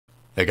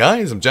Hey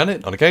guys, I'm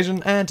Janet on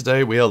occasion, and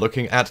today we are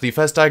looking at the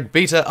Festag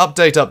beta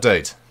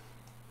update.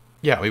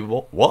 Yeah,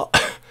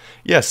 what?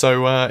 Yeah,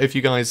 so if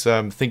you guys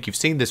think you've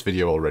seen this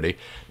video already,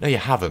 no you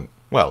haven't.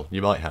 Well,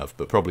 you might have,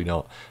 but probably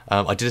not.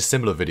 I did a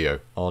similar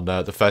video on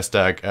the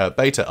Festag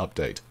beta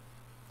update.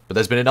 But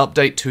there's been an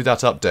update to that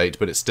update,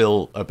 but it's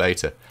still a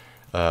beta.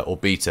 Or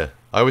beta.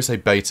 I always say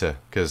beta,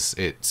 because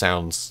it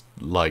sounds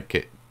like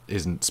it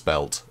isn't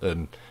spelt,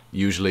 and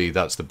usually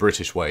that's the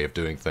British way of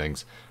doing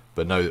things.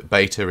 But no,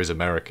 beta is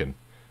American,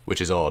 which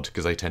is odd,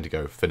 because they tend to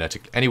go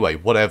phonetically. Anyway,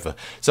 whatever.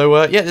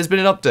 So, yeah, there's been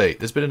an update.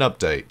 There's been an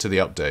update to the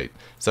update.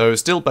 So,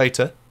 still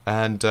beta,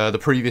 and the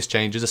previous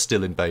changes are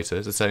still in beta.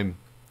 It's the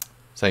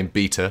same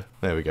beta.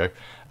 There we go.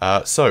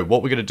 So,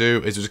 what we're going to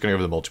do is we're just going to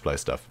go over the multiplayer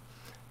stuff.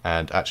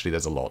 And actually,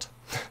 there's a lot.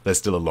 There's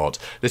still a lot.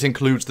 This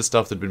includes the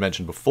stuff that had been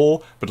mentioned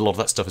before, but a lot of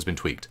that stuff has been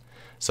tweaked.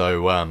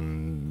 So,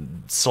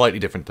 slightly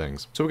different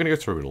things. So we're going to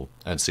go through it all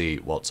and see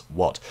what's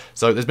what.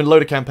 So there's been a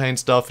load of campaign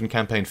stuff and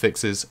campaign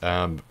fixes.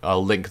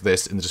 I'll link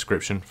this in the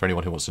description for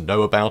anyone who wants to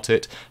know about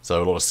it.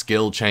 So a lot of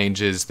skill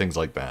changes, things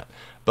like that.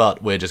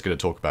 But we're just going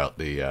to talk about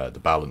the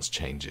balance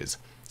changes.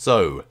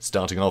 So,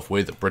 starting off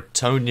with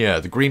Bretonia.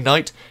 The Green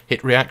Knight,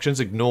 hit reactions,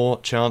 ignore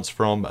chance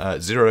from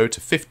 0 to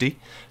 50.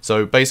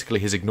 So basically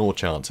his ignore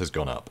chance has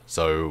gone up.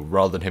 So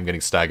rather than him getting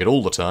staggered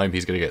all the time,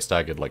 he's going to get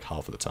staggered like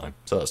half of the time.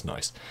 So that's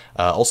nice.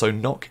 Also,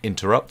 knock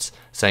interrupts,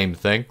 same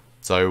thing.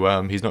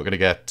 So he's not going to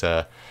get...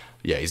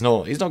 yeah, he's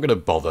not going to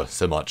bother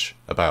so much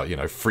about, you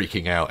know,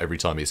 freaking out every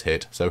time he's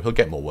hit, so he'll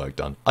get more work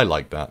done. I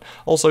like that.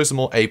 Also, some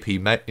more AP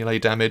melee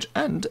damage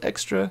and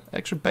extra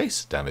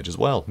base damage as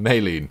well.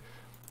 Melee.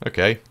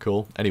 Okay,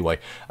 cool. Anyway,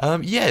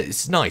 yeah,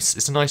 it's nice.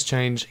 It's a nice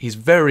change. He's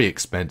very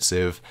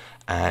expensive,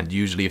 and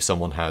usually if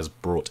someone has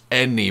brought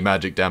any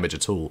magic damage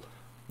at all,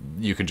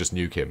 you can just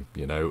nuke him,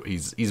 you know.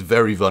 He's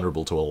very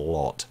vulnerable to a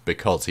lot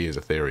because he is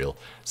ethereal.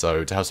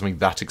 So to have something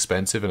that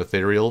expensive and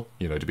ethereal,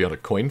 you know, to be on a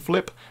coin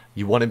flip,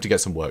 you want him to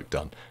get some work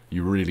done.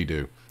 You really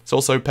do. It's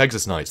also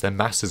Pegasus Knights, their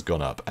mass has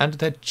gone up, and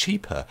they're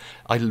cheaper.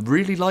 I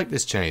really like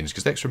this change,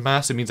 because the extra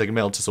mass, it means they can be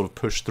able to sort of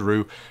push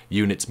through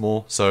units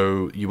more,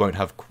 so you won't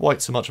have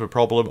quite so much of a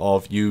problem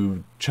of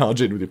you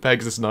charge in with your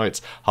Pegasus Knights,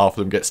 half of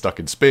them get stuck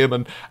in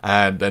Spearmen,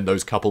 and then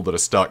those couple that are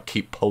stuck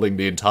keep pulling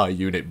the entire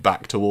unit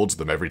back towards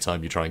them every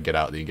time you try and get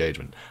out of the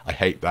engagement. I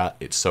hate that,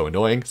 it's so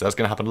annoying, so that's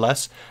going to happen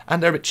less,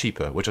 and they're a bit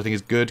cheaper, which I think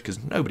is good,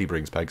 because nobody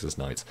brings Pegasus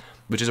Knights,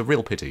 which is a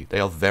real pity. They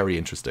are very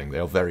interesting, they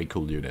are very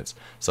cool units,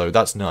 so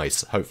that's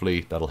nice.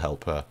 Hopefully that'll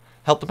help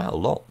them out a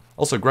lot.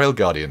 Also, Grail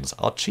Guardians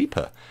are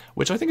cheaper,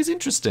 which I think is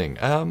interesting.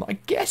 I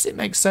guess it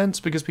makes sense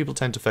because people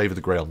tend to favour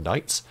the Grail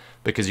Knights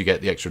because you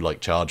get the extra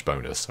like charge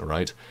bonus,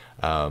 alright?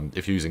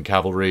 If you're using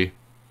cavalry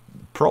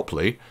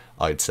properly,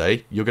 I'd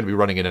say, you're going to be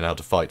running in and out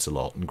of fights a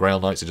lot, and Grail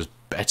Knights are just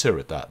better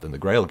at that than the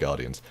Grail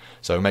Guardians.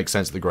 So it makes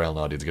sense that the Grail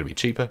Guardians are going to be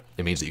cheaper.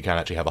 It means that you can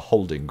actually have a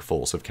holding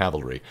force of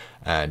cavalry,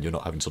 and you're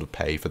not having to sort of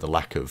pay for the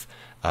lack of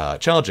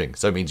charging.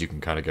 So it means you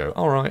can kind of go,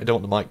 alright, I don't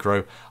want the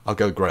micro, I'll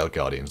go Grail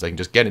Guardians. They can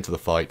just get into the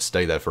fight,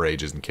 stay there for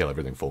ages, and kill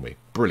everything for me.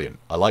 Brilliant.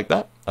 I like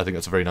that. I think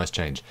that's a very nice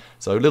change.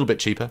 So a little bit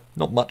cheaper.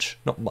 Not much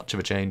of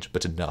a change,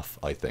 but enough,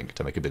 I think,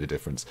 to make a bit of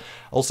difference.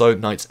 Also,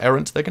 Knights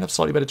Errant, they can have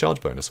slightly better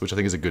charge bonus, which I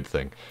think is a good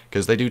thing,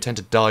 because they do tend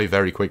to die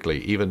very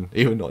quickly. Even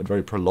not in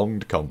very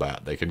prolonged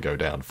combat, they can go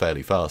down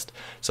fairly fast.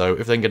 So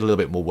if they can get a little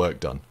bit more work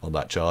done on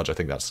that charge, I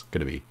think that's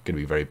going to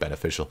be very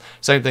beneficial.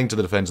 Same thing to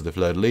the Defence of the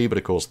Fleur-de-Lis, but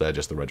of course they're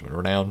just the Regiment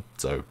Renown,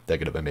 so they're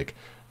going to mimic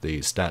the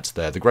stats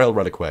there. The Grail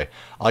Reliquary,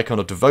 Icon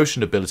of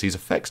Devotion abilities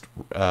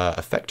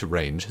effect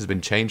range has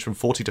been changed from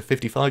 40 to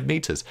 55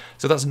 meters.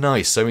 So that's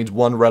nice. So it means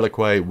one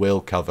Reliquary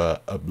will cover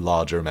a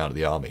larger amount of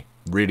the army.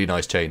 Really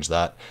nice change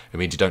that. It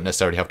means you don't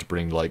necessarily have to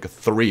bring like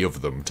 3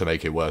 of them to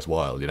make it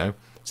worthwhile, you know?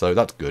 So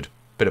that's good.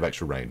 Bit of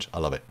extra range. I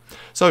love it.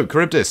 So,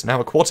 Charybdis, now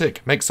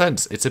aquatic. Makes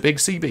sense. It's a big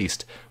sea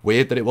beast.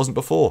 Weird that it wasn't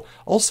before.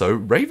 Also,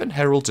 Raven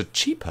Heralds are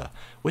cheaper,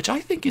 which I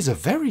think is a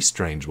very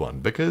strange one,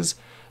 because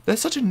they're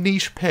such a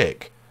niche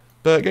pick.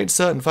 But against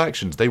certain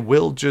factions, they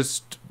will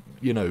just,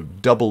 you know,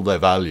 double their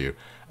value.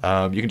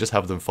 You can just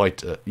have them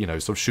fight, you know,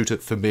 sort of shoot at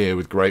Famir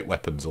with great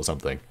weapons or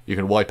something. You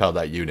can wipe out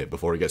that unit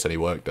before it gets any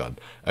work done,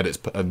 and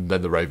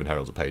then the Raven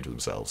Heralds are paid for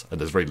themselves, and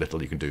there's very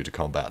little you can do to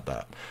combat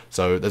that.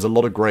 So there's a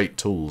lot of great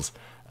tools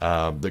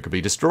that could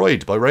be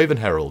destroyed by Raven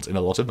Heralds in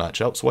a lot of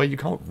matchups where you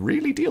can't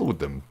really deal with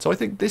them. So I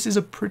think this is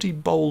a pretty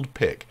bold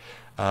pick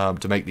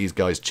to make these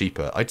guys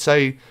cheaper. I'd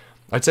say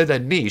they're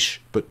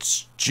niche, but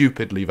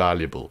stupidly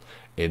valuable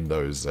in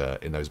those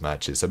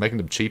matches. So making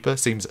them cheaper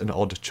seems an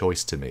odd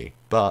choice to me,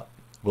 but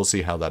we'll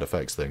see how that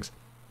affects things.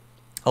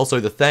 Also,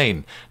 the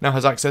Thane now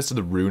has access to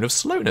the Rune of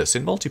Slowness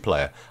in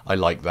multiplayer. I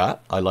like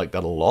that. I like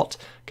that a lot,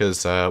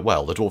 because,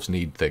 well, the dwarves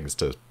need things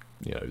to,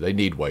 you know, they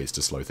need ways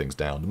to slow things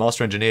down. The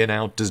Master Engineer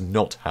now does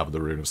not have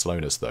the Rune of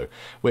Slowness, though,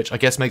 which I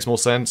guess makes more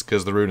sense,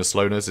 because the Rune of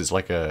Slowness is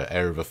like a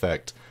Air of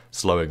Effect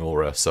slowing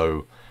aura,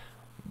 so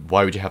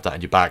why would you have that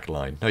in your back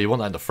line? No, you want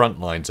that in the front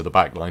line so the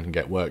back line can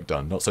get work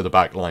done, not so the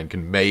back line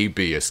can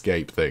maybe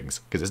escape things,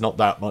 because it's not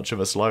that much of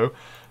a slow.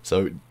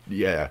 So,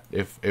 yeah,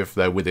 if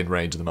they're within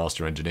range of the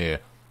Master Engineer,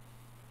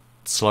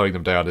 slowing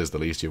them down is the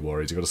least of your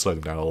worries. You've got to slow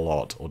them down a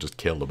lot, or just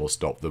kill them, or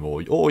stop them,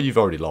 or you've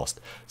already lost.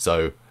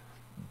 So,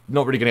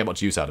 not really going to get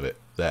much use out of it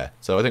there.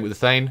 So I think with the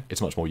Thane,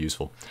 it's much more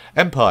useful.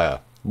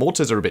 Empire.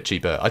 Mortars are a bit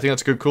cheaper. I think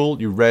that's a good call.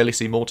 You rarely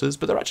see mortars,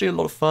 but they're actually a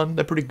lot of fun.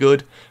 They're pretty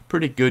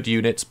good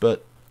units,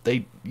 but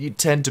you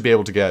tend to be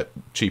able to get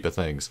cheaper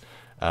things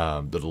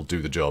that'll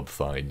do the job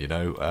fine, you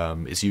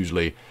know? It's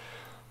usually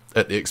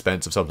at the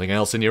expense of something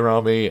else in your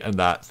army, and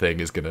that thing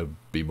is going to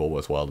be more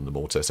worthwhile than the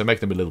mortar. So make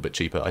them a little bit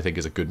cheaper, I think,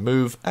 is a good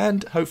move,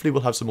 and hopefully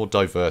we'll have some more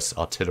diverse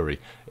artillery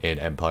in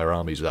Empire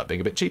armies without being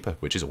a bit cheaper,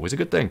 which is always a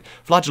good thing.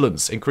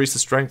 Flagellants increase the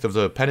strength of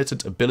the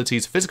penitent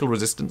ability's physical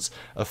resistance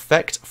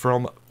effect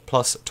from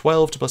plus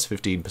 12 to plus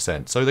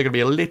 15%, so they're going to be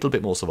a little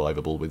bit more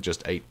survivable with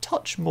just a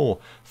touch more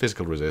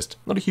physical resist.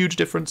 Not a huge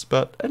difference,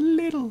 but a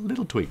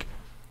little tweak.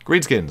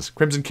 Greenskins,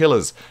 Crimson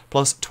Killers,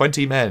 plus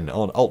 20 men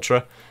on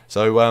Ultra.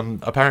 So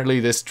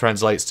apparently this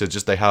translates to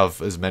just they have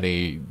as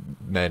many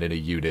men in a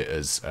unit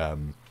as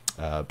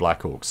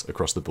Blackhawks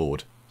across the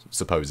board,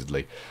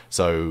 supposedly.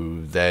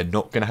 So they're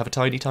not going to have a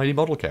tiny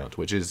model count,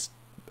 which is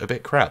a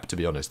bit crap, to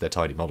be honest, their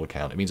tiny model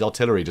count. It means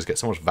artillery just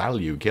gets so much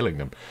value killing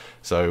them.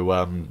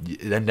 So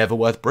they're never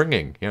worth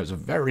bringing. You know, it's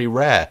very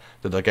rare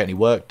that they'll get any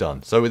work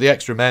done. So with the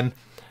extra men,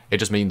 it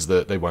just means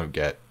that they won't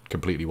get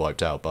completely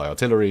wiped out by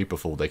artillery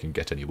before they can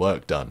get any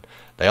work done.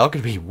 They are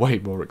going to be way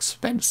more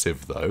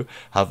expensive, though,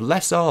 have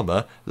less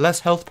armor,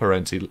 less health per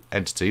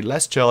entity,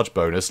 less charge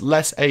bonus,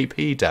 less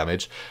AP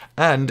damage,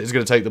 and it's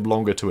going to take them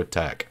longer to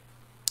attack.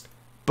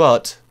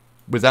 But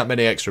with that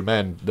many extra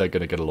men, they're going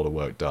to get a lot of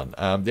work done.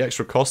 The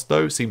extra cost,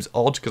 though, seems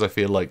odd, because I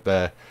feel like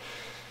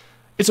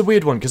it's a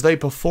weird one, because they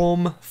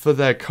perform for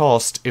their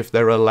cost if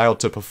they're allowed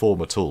to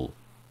perform at all.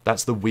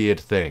 That's the weird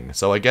thing.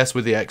 So I guess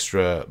with the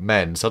extra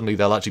men, suddenly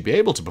they'll actually be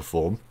able to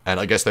perform, and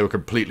I guess they were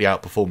completely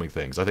outperforming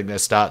things. I think their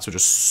stats were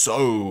just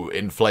so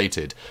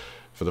inflated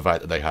for the fact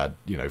that they had,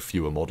 you know,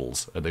 fewer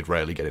models, and they'd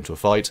rarely get into a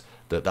fight,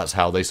 that's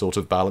how they sort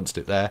of balanced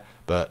it there.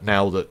 But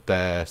now that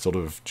they're sort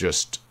of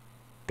just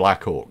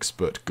Blackhawks,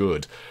 but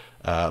good,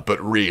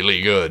 but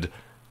really good,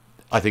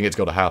 I think it's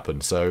got to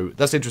happen. So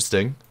that's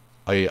interesting.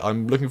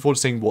 I'm looking forward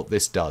to seeing what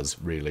this does,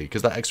 really,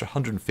 because that extra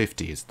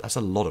 150 that's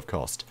a lot of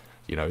cost.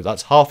 You know,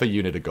 that's half a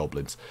unit of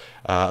goblins.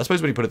 I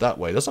suppose when you put it that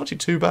way, that's not actually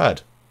too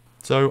bad.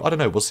 So, I don't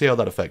know, we'll see how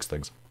that affects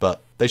things.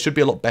 But they should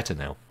be a lot better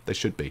now. They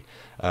should be.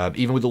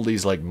 Even with all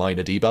these, like,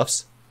 minor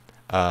debuffs,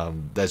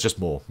 there's just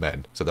more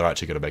men. So they're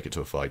actually going to make it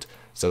to a fight.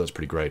 So that's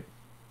pretty great.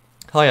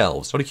 High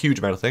Elves, not a huge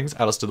amount of things.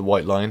 Alistair the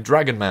White Lion.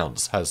 Dragon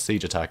Mounts has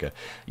Siege Attacker.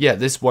 Yeah,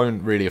 this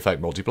won't really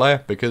affect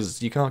multiplayer,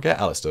 because you can't get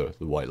Alistair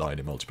the White Lion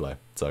in multiplayer.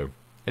 So,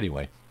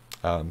 anyway.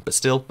 But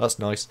still, that's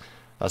nice.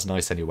 That's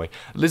nice anyway.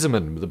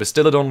 Lizardman, the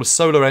Bastillodon with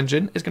solar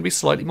engine, is going to be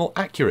slightly more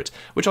accurate,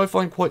 which I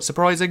find quite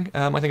surprising.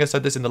 I think I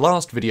said this in the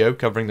last video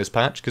covering this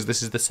patch, because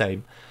this is the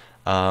same.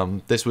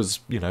 This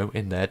was, you know,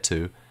 in there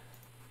too.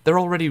 They're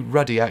already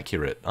ruddy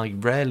accurate. I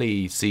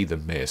rarely see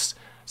them miss.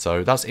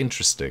 So that's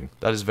interesting.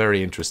 That is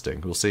very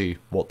interesting. We'll see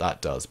what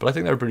that does. But I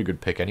think they're a pretty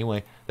good pick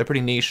anyway. They're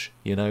pretty niche,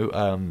 you know.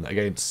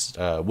 Against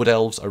Wood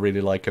Elves, I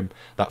really like them.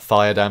 That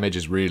fire damage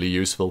is really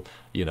useful.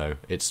 You know,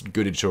 it's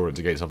good insurance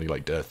against something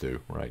like Durthu,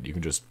 right? You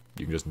can just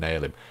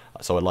nail him.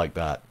 So I like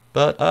that.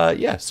 But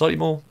yeah, slightly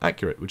more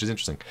accurate, which is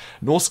interesting.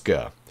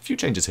 Norska. A few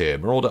changes here.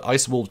 Marauder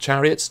Ice Wolf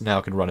Chariots now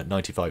can run at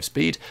 95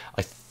 speed.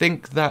 I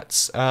think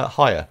that's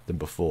higher than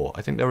before.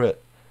 I think they're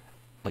at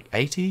like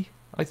 80.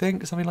 I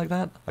think, something like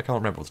that. I can't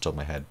remember off the top of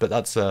my head, but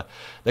that's they're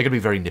going to be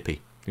very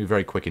nippy. Be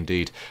very quick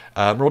indeed.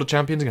 Marauder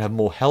Champions are going to have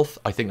more health.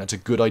 I think that's a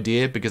good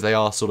idea, because they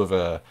are sort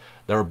of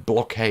they're a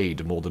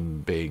blockade more than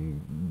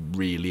being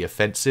really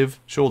offensive.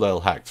 Sure,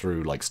 they'll hack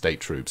through like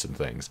state troops and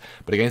things,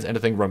 but against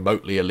anything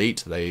remotely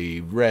elite,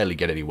 they rarely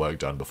get any work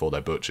done before they're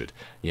butchered.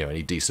 You know,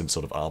 any decent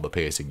sort of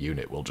armor-piercing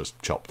unit will just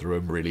chop through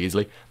them really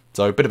easily.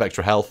 So a bit of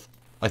extra health.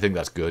 I think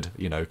that's good,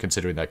 you know,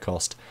 considering their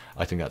cost.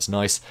 I think that's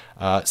nice.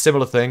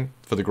 Similar thing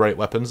for the great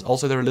weapons.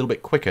 Also, they're a little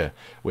bit quicker,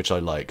 which I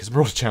like, because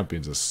Marauder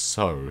Champions are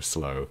so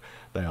slow.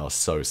 They are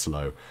so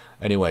slow.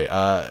 Anyway,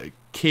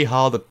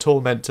 Kiha the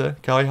Tormentor.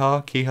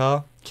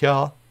 Kiha?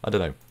 I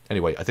don't know.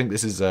 Anyway, I think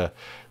this is I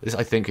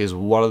think is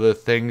one of the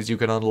things you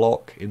can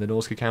unlock in the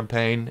Norska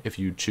campaign if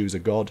you choose a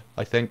god,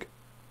 I think.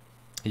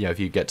 You know, if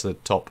you get to the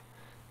top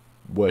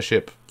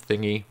worship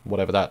thingy,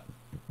 whatever that,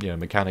 you know,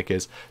 mechanic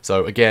is.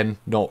 So again,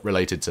 not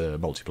related to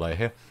multiplayer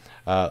here.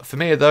 For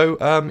me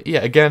though, yeah,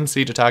 again,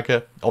 Siege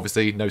Attacker.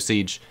 Obviously no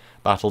siege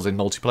battles in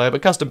multiplayer,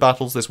 but custom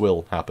battles, this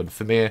will happen.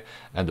 Famir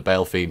and the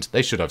Bale Fiend,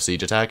 they should have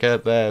Siege Attacker.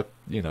 They're,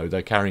 you know,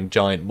 they're carrying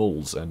giant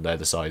mauls and they're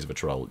the size of a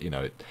troll. You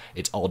know,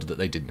 it's odd that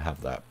they didn't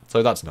have that.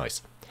 So that's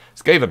nice.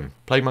 Skaven,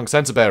 Plague Monk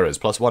Sensor Bearers,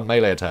 +1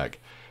 melee attack.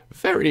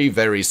 Very,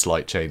 very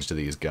slight change to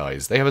these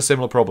guys. They have a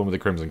similar problem with the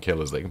Crimson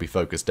Killers. They can be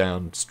focused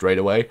down straight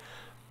away.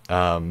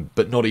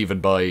 But not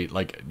even by,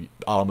 like,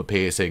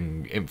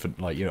 armor-piercing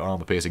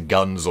armor-piercing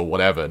guns or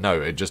whatever.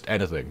 No, it just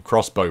anything.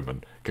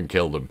 Crossbowmen can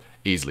kill them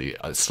easily.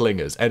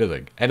 Slingers,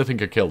 anything. Anything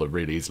can kill them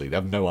really easily. They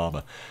have no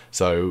armor.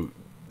 So,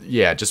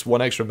 yeah, just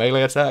one extra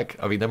melee attack.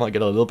 I mean, they might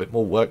get a little bit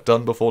more work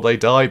done before they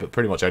die, but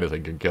pretty much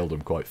anything can kill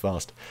them quite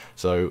fast.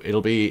 So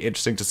it'll be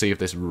interesting to see if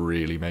this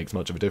really makes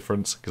much of a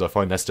difference, because I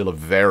find they're still a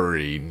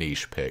very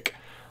niche pick,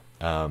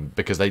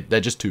 because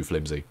they're just too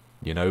flimsy.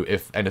 You know,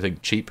 if anything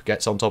cheap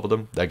gets on top of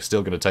them, they're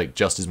still going to take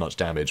just as much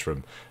damage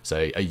from,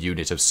 say, a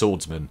unit of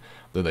swordsmen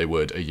than they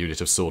would a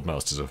unit of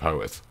swordmasters of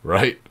Hoeth,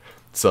 right?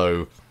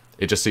 So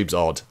it just seems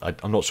odd.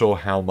 I'm not sure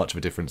how much of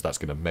a difference that's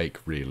going to make,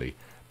 really.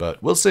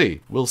 But we'll see.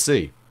 We'll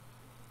see.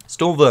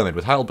 Storm Vermin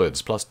with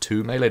halberds plus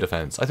 2 melee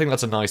defense. I think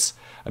that's a nice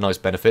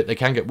benefit. They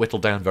can get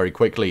whittled down very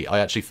quickly. I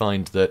actually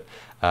find that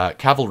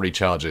cavalry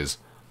charges,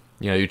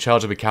 you know, you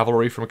charge them with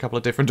cavalry from a couple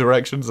of different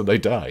directions and they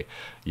die.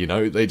 You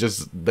know,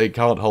 they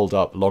can't hold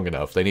up long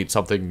enough. They need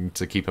something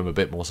to keep them a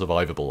bit more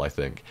survivable, I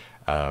think,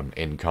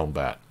 in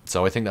combat.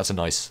 So I think that's a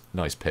nice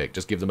pick.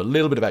 Just give them a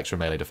little bit of extra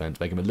melee defense,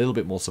 make them a little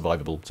bit more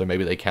survivable, so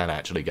maybe they can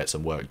actually get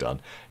some work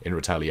done in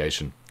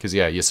retaliation. Because,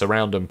 yeah, you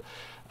surround them,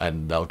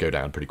 and they'll go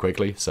down pretty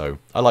quickly. So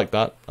I like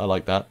that. I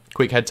like that.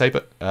 Quick head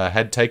taper.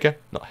 Head taker.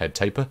 Not head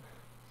taper.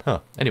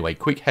 Huh. Anyway,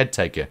 quick head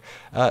taker.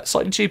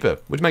 Slightly cheaper,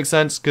 which makes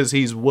sense because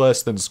he's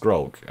worse than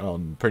Skrog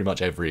on pretty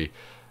much every,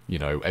 you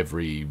know,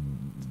 every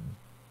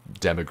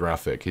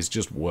demographic. He's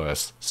just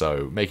worse.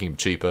 So making him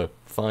cheaper,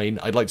 fine.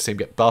 I'd like to see him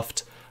get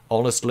buffed.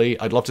 Honestly,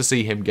 I'd love to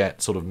see him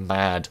get sort of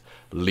mad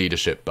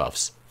leadership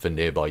buffs for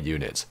nearby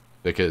units,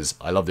 because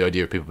I love the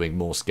idea of people being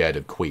more scared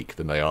of Queek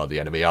than they are the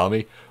enemy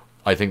army.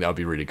 I think that would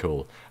be really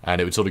cool, and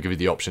it would sort of give you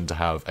the option to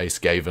have a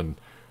Skaven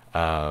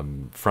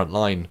front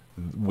line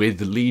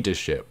with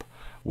leadership,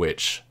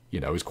 which, you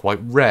know, is quite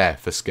rare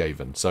for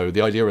Skaven. So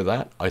the idea of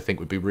that, I think,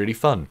 would be really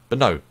fun. But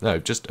no,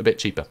 just a bit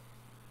cheaper.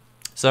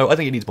 So I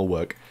think it needs more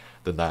work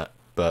than that,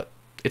 but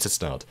it's a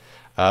start.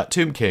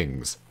 Tomb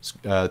Kings.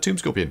 Tomb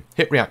Scorpion.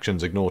 Hit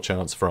reactions ignore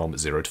chance from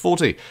 0 to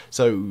 40.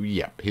 So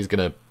yeah, he's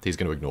gonna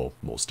ignore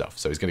more stuff.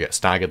 So he's gonna get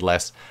staggered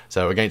less.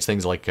 So against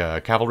things like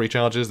cavalry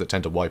charges that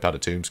tend to wipe out a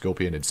Tomb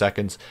Scorpion in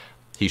seconds,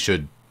 he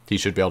should be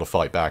able to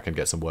fight back and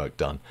get some work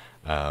done,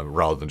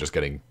 rather than just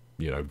getting,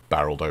 you know,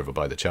 barreled over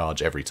by the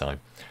charge every time.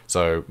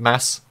 So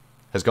mass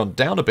has gone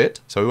down a bit,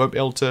 so he won't be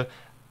able to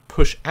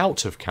push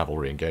out of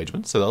cavalry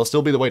engagements, so that'll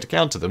still be the way to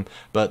counter them,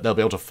 but they'll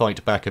be able to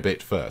fight back a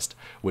bit first,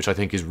 which I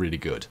think is really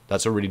good.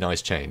 That's a really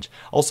nice change.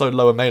 Also,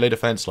 lower melee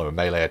defense, lower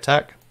melee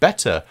attack,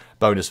 better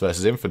bonus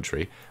versus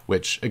infantry,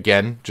 which,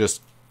 again,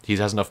 just, he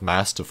has enough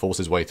mass to force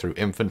his way through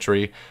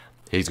infantry.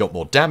 He's got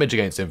more damage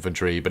against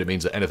infantry, but it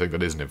means that anything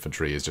that isn't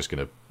infantry is just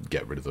going to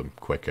get rid of them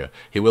quicker.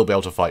 He will be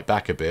able to fight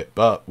back a bit,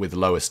 but with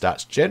lower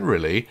stats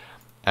generally,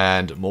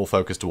 and more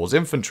focus towards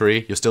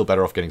infantry, you're still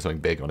better off getting something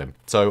big on him.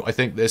 So I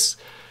think this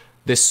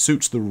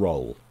suits the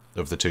role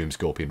of the Tomb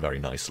Scorpion very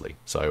nicely.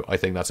 So I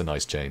think that's a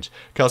nice change.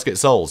 Casket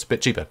Souls,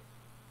 bit cheaper.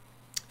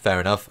 Fair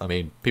enough. I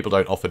mean, people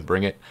don't often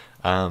bring it.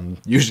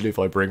 Usually if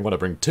I bring one, I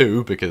bring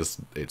 2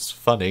 because it's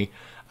funny.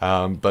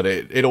 But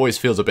it always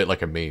feels a bit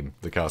like a meme,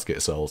 the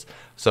Casket Souls.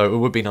 So it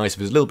would be nice if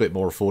it was a little bit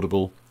more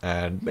affordable,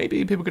 and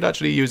maybe people could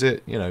actually use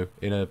it, you know,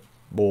 in a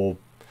more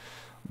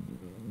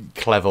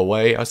clever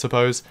way, I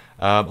suppose.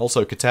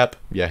 Also, Katep,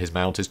 yeah, his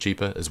mount is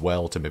cheaper as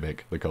well to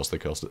mimic the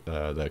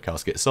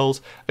Casket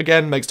Souls.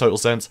 Again, makes total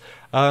sense.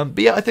 But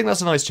yeah, I think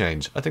that's a nice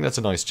change. I think that's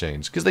a nice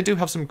change, because they do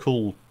have some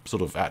cool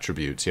sort of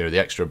attributes, you know, the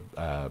extra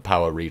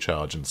power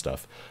recharge and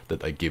stuff that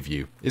they give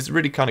you is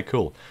really kind of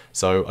cool.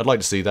 So I'd like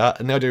to see that,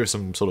 and the idea of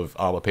some sort of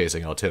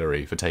armor-piercing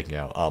artillery for taking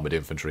out armoured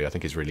infantry I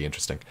think is really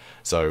interesting.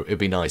 So it'd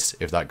be nice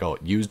if that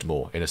got used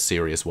more in a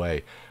serious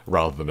way,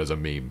 rather than as a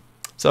meme.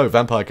 So,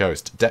 Vampire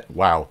Coast.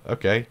 Wow,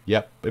 okay,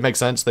 yep, it makes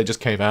sense. They just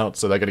came out,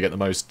 so they're going to get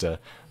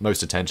the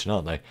most attention,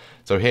 aren't they?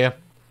 So here,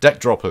 deck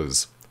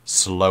droppers.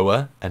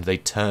 Slower, and they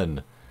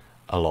turn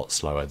a lot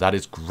slower. That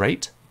is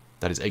great.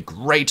 That is a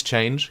great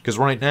change, because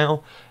right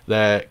now,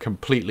 they're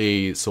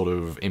completely sort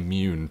of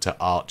immune to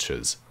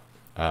archers.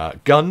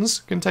 Guns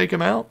can take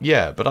them out,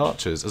 yeah, but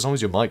archers, as long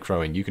as you're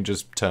microing, you can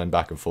just turn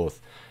back and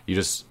forth. You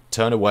just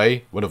turn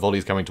away when a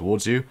volley's coming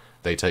towards you,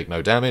 they take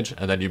no damage,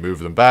 and then you move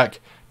them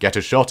back, get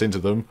a shot into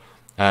them,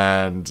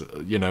 and,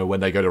 you know, when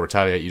they go to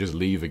retaliate, you just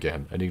leave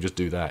again, and you can just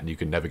do that, and you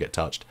can never get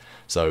touched.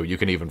 So you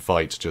can even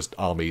fight just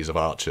armies of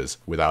archers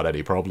without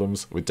any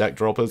problems with deck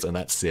droppers, and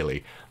that's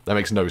silly. That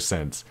makes no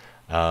sense.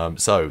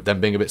 So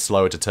them being a bit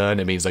slower to turn,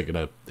 it means it's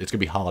gonna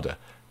be harder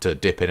to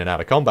dip in and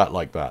out of combat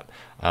like that.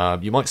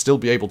 You might still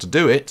be able to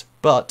do it,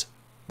 but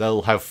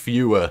they'll have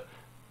fewer,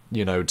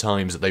 you know,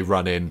 times that they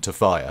run in to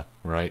fire,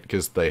 right?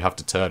 Because they have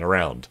to turn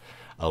around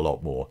a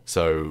lot more,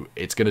 so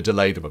it's going to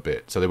delay them a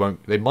bit. So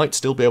they might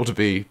still be able to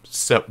be,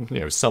 you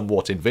know,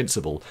 somewhat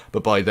invincible,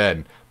 but by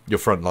then your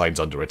front line's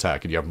under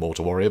attack and you have more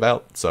to worry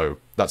about. So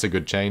that's a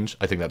good change.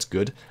 I think that's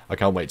good. I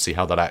can't wait to see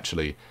how that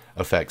actually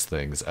affects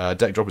things.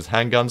 Deck droppers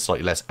handguns,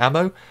 slightly less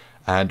ammo,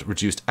 and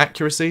reduced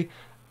accuracy,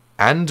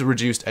 and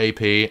reduced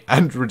AP,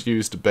 and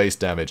reduced base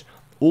damage.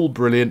 All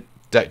brilliant.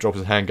 Deck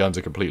droppers handguns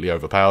are completely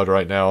overpowered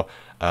right now.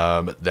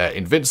 They're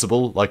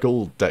invincible, like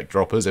all deck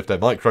droppers, if they're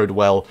microed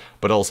well,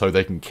 but also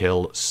they can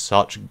kill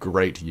such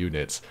great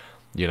units.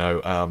 You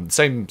know,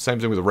 same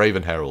thing with the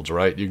Raven Heralds,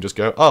 right? You can just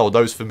go, oh,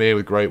 those familiar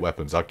with great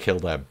weapons, I'll kill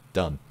them.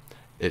 Done.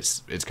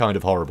 It's kind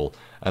of horrible.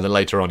 And then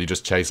later on you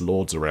just chase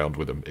lords around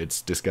with them.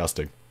 It's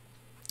disgusting.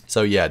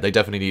 So yeah, they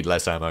definitely need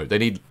less ammo. They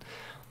need...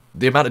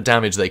 The amount of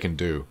damage they can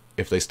do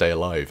if they stay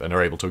alive and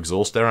are able to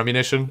exhaust their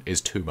ammunition is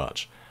too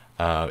much.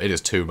 It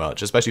is too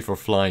much, especially for a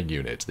flying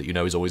unit that you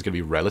know is always going to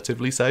be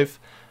relatively safe.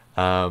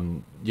 You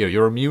know,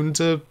 you're immune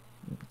to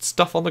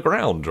stuff on the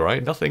ground,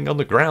 right? Nothing on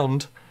the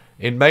ground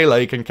in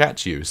melee can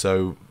catch you,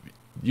 so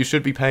you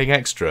should be paying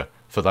extra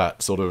for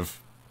that sort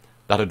of...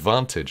 that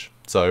advantage.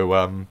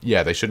 So,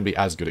 yeah, they shouldn't be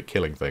as good at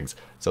killing things.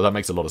 So that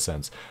makes a lot of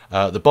sense.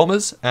 The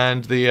Bombers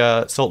and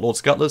the Salt Lord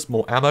Scuttlers,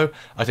 more ammo.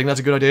 I think that's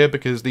a good idea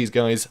because these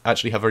guys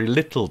actually have very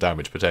little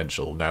damage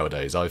potential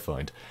nowadays, I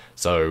find.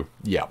 So,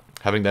 yeah,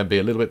 having them be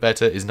a little bit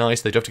better is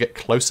nice. They do have to get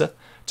closer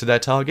to their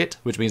target,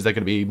 which means they're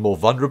going to be more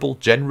vulnerable,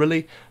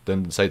 generally,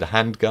 than, say, the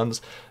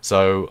handguns.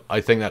 So I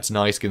think that's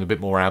nice, getting a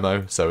bit more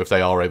ammo. So if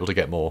they are able to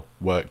get more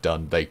work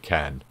done, they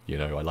can. You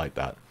know, I like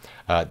that.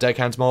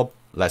 Deckhands mob,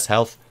 less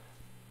health.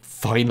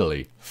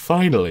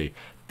 Finally,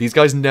 these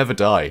guys never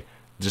die.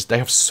 Just they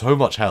have so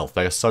much health.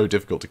 They are so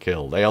difficult to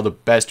kill. They are the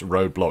best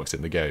roadblocks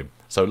in the game.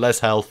 So less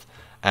health,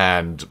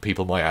 and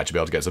people might actually be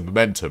able to get some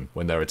momentum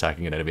when they're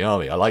attacking an enemy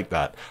army. I like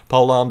that.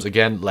 Pole arms,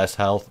 again, less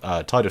health.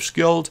 Tide of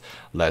Skjold,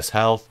 less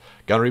health.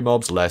 Gunnery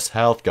mobs, less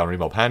health. Gunnery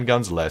mob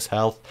handguns, less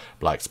health.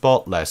 Black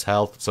Spot, less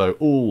health. So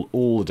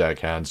all the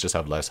deckhands just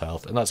have less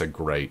health, and that's a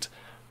great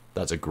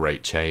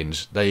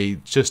change. They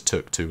just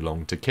took too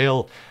long to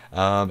kill.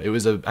 It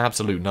was an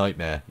absolute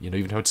nightmare. You know,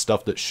 even had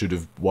stuff that should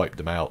have wiped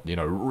them out. You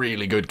know,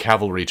 really good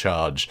cavalry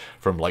charge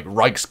from like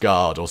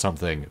Reichsguard or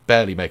something.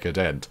 Barely make a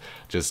dent.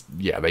 Just,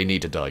 yeah, they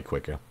need to die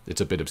quicker.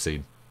 It's a bit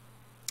obscene.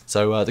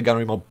 So the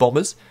gunnery mob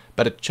bombers,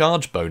 better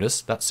charge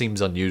bonus. That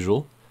seems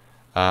unusual.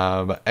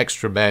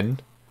 Extra men,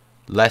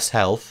 less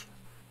health,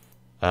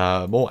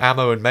 more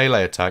ammo and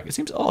melee attack. It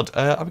seems odd.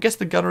 I guess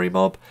the gunnery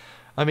mob,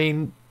 I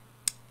mean...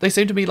 They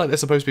seem to me like they're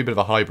supposed to be a bit of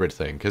a hybrid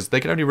thing, because they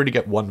can only really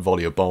get one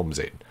volley of bombs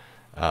in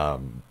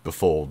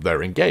before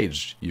they're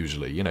engaged,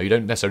 usually. You know, you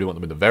don't necessarily want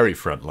them in the very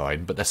front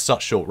line, but they're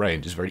such short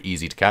range, it's very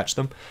easy to catch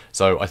them.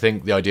 So I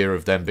think the idea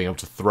of them being able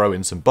to throw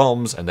in some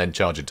bombs and then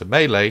charge into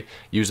melee,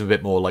 use them a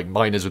bit more like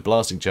miners with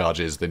blasting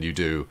charges than you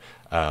do,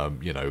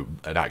 you know,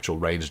 an actual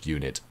ranged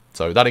unit.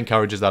 So that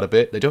encourages that a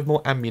bit. They do have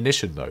more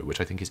ammunition, though,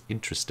 which I think is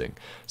interesting.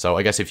 So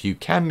I guess if you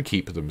can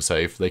keep them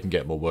safe, they can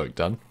get more work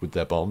done with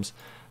their bombs.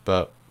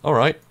 But,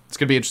 alright. It's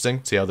going to be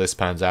interesting to see how this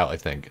pans out, I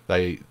think.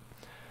 It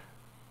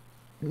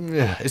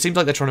seems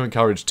like they're trying to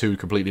encourage two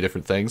completely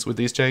different things with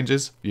these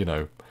changes. You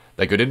know,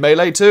 they're good in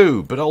melee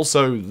too, but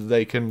also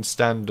they can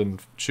stand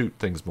and shoot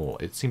things more.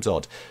 It seems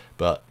odd,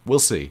 but we'll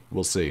see.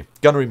 We'll see.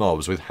 Gunnery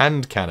mobs with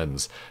hand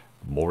cannons.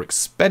 More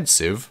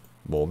expensive.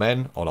 More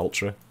men on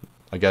Ultra,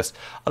 I guess.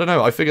 I don't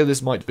know. I figure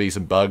this might be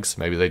some bugs.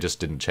 Maybe they just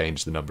didn't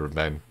change the number of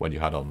men when you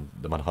had them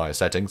on higher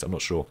settings. I'm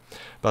not sure.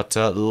 But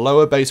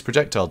lower base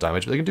projectile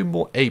damage, but they can do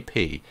more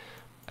AP.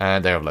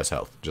 And they have less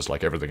health, just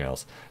like everything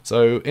else.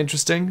 So,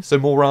 interesting. So,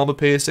 more armor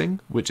piercing,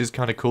 which is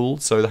kind of cool.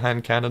 So, the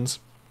hand cannons.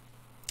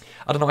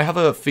 I don't know, I have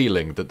a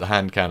feeling that the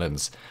hand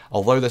cannons,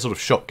 although they're sort of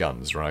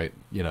shotguns, right?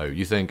 You know,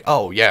 you think,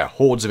 oh, yeah,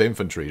 hordes of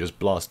infantry, just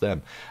blast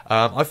them.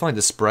 I find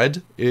the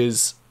spread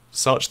is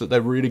such that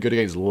they're really good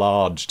against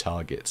large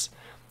targets.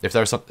 If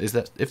there's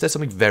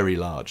something very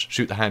large,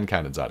 shoot the hand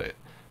cannons at it.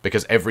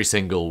 Because every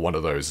single one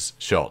of those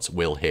shots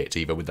will hit,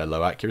 even with their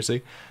low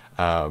accuracy.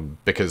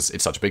 Because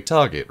it's such a big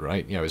target,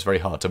 right? You know, it's very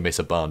hard to miss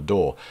a barn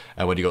door.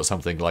 And when you got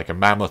something like a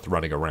mammoth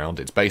running around,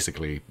 it's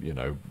basically, you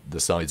know,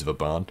 the size of a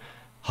barn.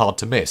 Hard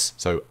to miss.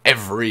 So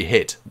every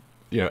hit,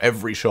 you know,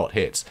 every shot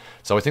hits.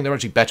 So I think they're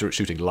actually better at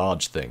shooting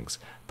large things,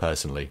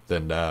 personally,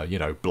 than, you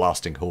know,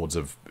 blasting hordes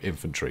of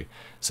infantry.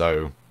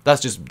 So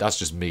that's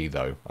just me,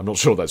 though. I'm not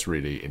sure that's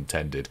really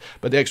intended.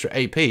 But the extra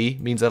AP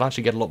means they'll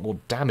actually get a lot more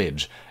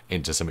damage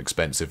into some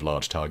expensive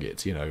large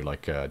targets, you know,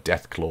 like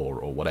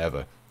Deathclaw or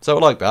whatever. So I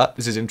like that.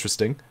 This is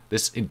interesting.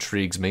 This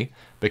intrigues me,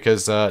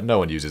 because no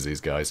one uses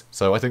these guys.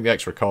 So I think the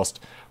extra cost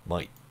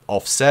might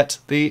offset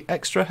the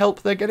extra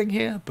help they're getting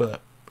here,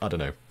 but I don't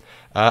know.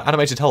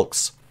 Animated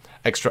Hulks.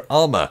 Extra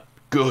armor.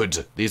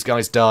 Good. These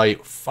guys die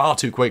far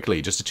too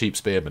quickly, just a cheap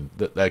spearmen.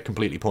 They're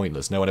completely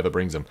pointless. No one ever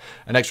brings them.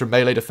 An extra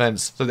melee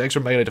defense. So the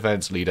extra melee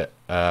defense,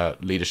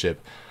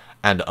 leadership,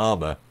 and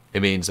armor.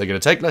 It means they're going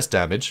to take less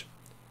damage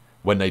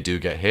when they do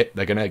get hit.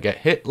 They're going to get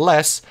hit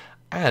less,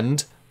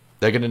 and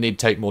they're going to need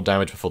to take more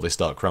damage before they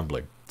start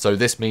crumbling. So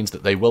this means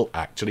that they will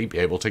actually be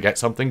able to get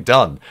something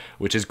done,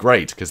 which is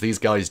great, because these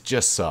guys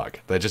just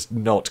suck. They're just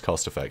not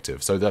cost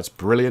effective. So that's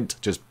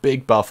brilliant. Just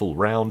big buff all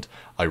round.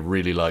 I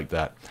really like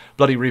that.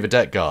 Bloody Reaver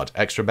Deck Guard,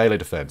 extra melee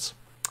defense.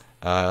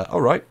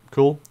 Alright,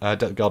 cool.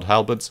 Deck Guard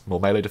halberds, more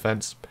melee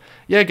defense.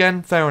 Yeah,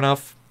 again, fair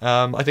enough.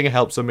 I think it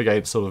helps them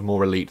against sort of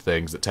more elite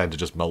things that tend to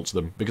just mulch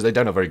them, because they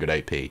don't have very good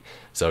AP.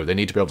 So they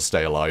need to be able to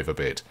stay alive a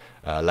bit.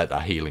 Let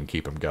that healing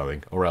keep them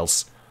going, or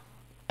else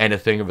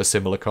anything of a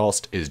similar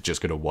cost is just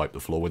going to wipe the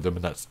floor with them,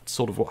 and that's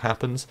sort of what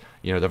happens.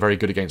 You know, they're very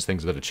good against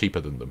things that are cheaper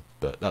than them,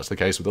 but that's the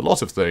case with a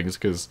lot of things,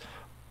 because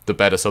the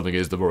better something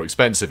is, the more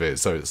expensive it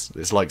is. So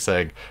it's like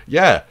saying,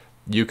 yeah,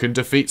 you can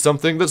defeat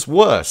something that's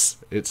worse.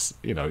 It's,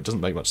 you know, it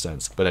doesn't make much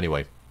sense. But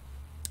anyway.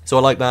 So I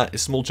like that.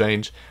 It's a small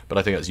change, but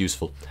I think that's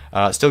useful.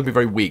 Still going to be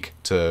very weak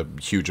to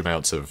huge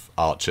amounts of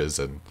archers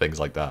and things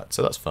like that,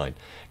 so that's fine.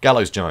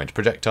 Gallows Giant.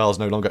 Projectiles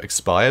no longer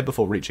expire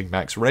before reaching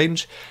max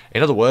range.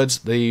 In other words,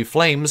 the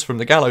flames from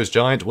the Gallows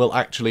Giant will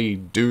actually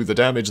do the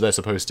damage they're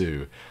supposed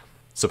to.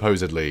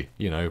 Supposedly,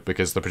 you know,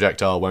 because the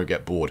projectile won't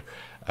get bored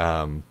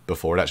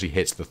before it actually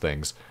hits the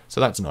things. So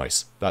that's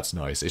nice. That's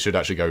nice. It should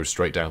actually go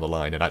straight down the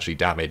line and actually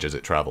damage as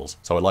it travels.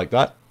 So I like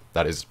that.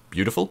 That is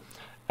beautiful.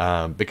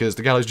 Because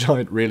the Gallows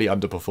Giant really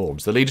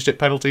underperforms. The leadership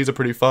penalties are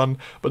pretty fun,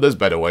 but there's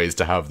better ways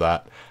to have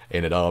that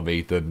in an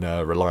army than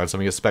rely on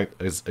something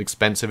as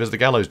expensive as the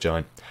Gallows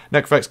Giant.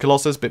 Necrofex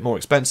Colossus, a bit more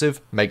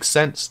expensive, makes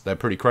sense, they're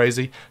pretty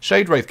crazy.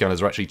 Shade Wraith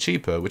Gunners are actually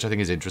cheaper, which I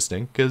think is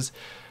interesting, because,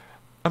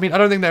 I mean, I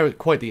don't think they're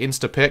quite the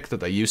insta-pick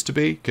that they used to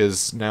be,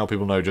 because now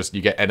people know just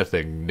you get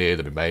anything near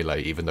them in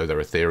melee, even though they're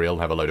ethereal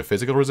and have a load of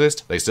physical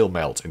resist, they still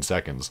melt in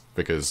seconds,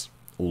 because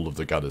all of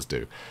the gunners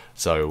do.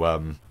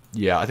 So,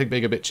 yeah, I think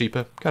being a bit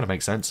cheaper kind of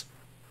makes sense.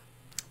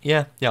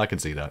 Yeah, I can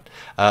see that.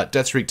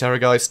 Deathshriek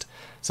Terrorgeist,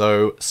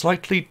 so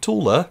slightly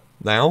taller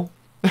now,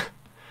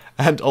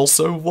 and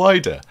also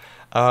wider.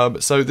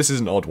 So this is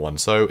an odd one.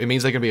 So it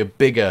means they're going to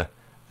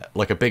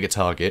be a bigger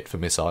target for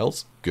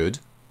missiles. Good,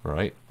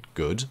 right?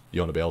 Good.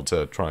 You want to be able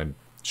to try and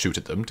shoot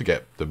at them to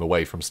get them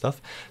away from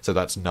stuff. So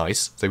that's nice.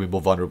 So they're going to be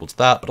more vulnerable to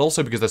that. But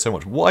also because they're so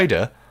much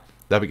wider,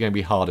 they're going to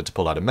be harder to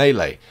pull out of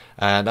melee.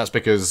 And that's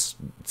because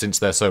since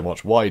they're so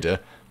much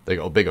wider, they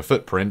got a bigger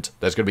footprint,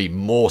 there's going to be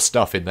more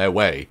stuff in their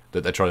way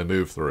that they're trying to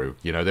move through.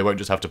 You know, they won't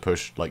just have to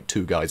push, like,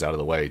 2 guys out of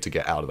the way to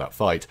get out of that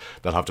fight.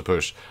 They'll have to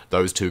push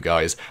those 2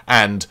 guys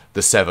and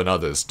the 7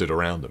 others stood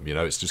around them. You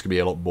know, it's just going to be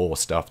a lot more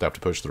stuff they have to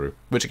push through.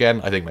 Which,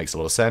 again, I think makes a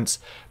lot of sense,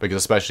 because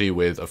especially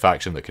with a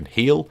faction that can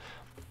heal,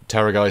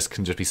 Terrorgeist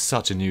can just be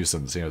such a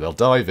nuisance. You know, they'll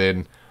dive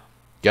in,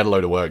 get a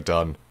load of work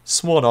done,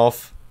 swan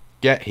off,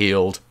 get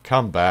healed,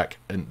 come back,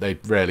 and they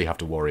rarely have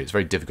to worry. It's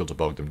very difficult to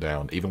bog them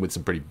down, even with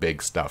some pretty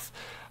big stuff.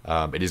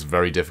 It is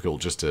very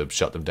difficult just to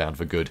shut them down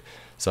for good.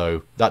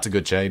 So that's a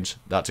good change.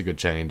 That's a good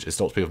change. It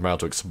stops people from able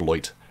to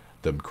exploit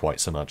them quite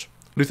so much.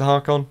 Luther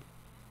Harkon.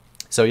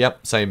 So,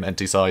 yep, same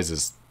entity size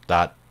as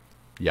that.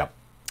 Yep.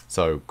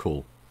 So,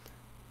 cool.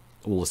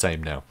 All the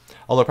same now.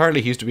 Although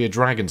apparently he used to be a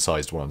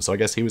dragon-sized one, so I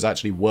guess he was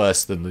actually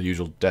worse than the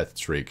usual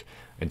Deathshriek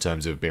in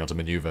terms of being able to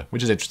maneuver,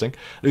 which is interesting.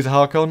 Luther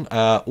Harkon,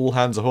 all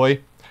hands ahoy.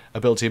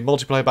 Ability in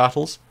multiplayer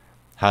battles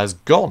has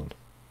gone.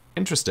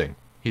 Interesting.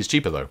 He's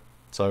cheaper, though.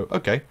 So,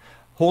 okay.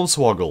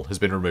 Hornswoggle has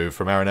been removed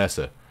from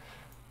Aranessa.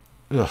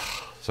 Ugh,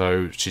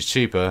 so she's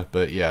cheaper,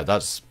 but yeah,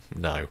 that's...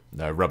 No,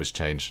 rubbish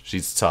change. She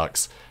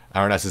sucks.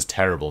 Aranessa's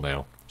terrible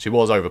now. She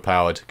was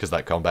overpowered because of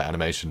that combat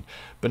animation,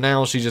 but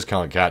now she just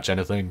can't catch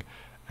anything,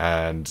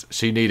 and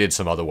she needed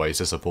some other ways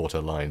to support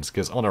her lines,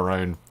 because on her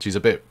own, she's a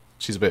bit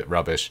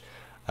rubbish.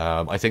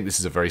 I think this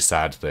is a very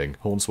sad thing.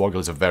 Hornswoggle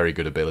is a very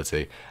good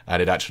ability,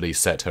 and it actually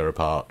set her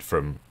apart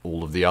from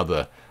all of the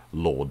other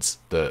lords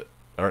that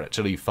are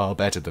actually far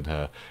better than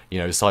her. You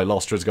know,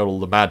 Silostra's got all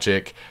the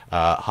magic.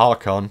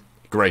 Harkon,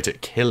 great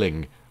at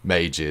killing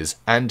mages,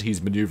 and he's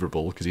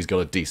maneuverable because he's got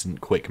a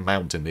decent quick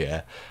mount in the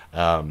air.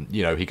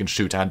 You know, he can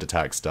shoot and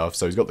attack stuff,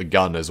 so he's got the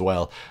gun as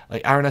well.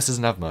 Like, Araness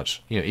doesn't have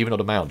much. You know, even on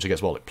a mount, she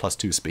gets, what, like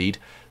 +2 speed?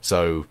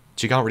 So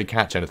she can't really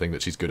catch anything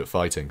that she's good at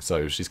fighting,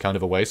 so she's kind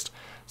of a waste.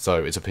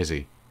 So it's a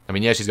pity. I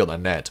mean, yeah, she's got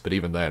that net, but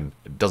even then,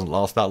 it doesn't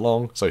last that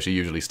long, so she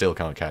usually still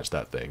can't catch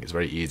that thing. It's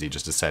very easy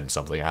just to send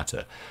something at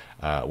her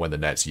when the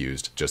net's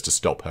used, just to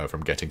stop her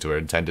from getting to her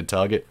intended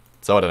target.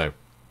 So I don't know.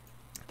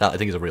 That, I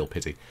think, is a real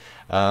pity.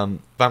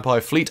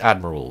 Vampire Fleet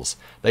Admirals.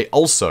 They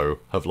also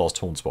have lost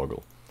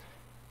Hornswoggle.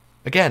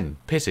 Again,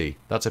 pity.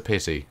 That's a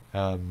pity.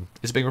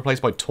 Is it being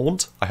replaced by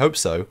Taunt? I hope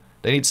so.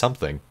 They need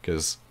something,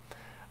 because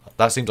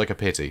that seems like a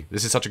pity.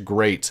 This is such a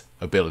great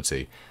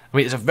ability. I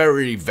mean, it's a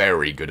very,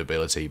 very good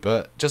ability,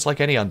 but just like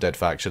any undead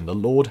faction, the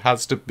Lord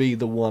has to be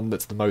the one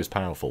that's the most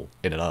powerful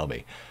in an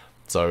army.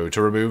 So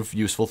to remove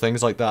useful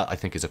things like that, I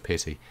think is a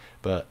pity.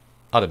 But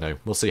I don't know.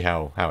 We'll see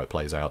how it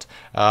plays out.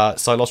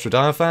 Silostra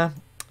Diaphan,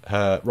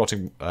 her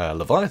Rotting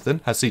Leviathan,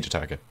 has Siege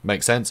Attacker.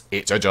 Makes sense.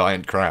 It's a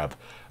giant crab.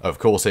 Of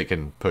course it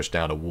can push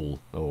down a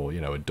wall or,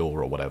 you know, a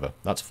door or whatever.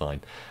 That's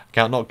fine.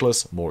 Count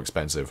Noctilus, more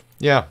expensive.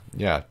 Yeah,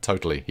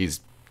 totally. He's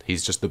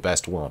just the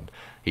best one.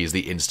 He's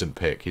the instant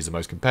pick. He's the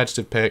most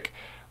competitive pick,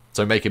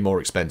 so make him more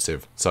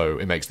expensive, so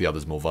it makes the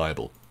others more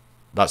viable.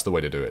 That's the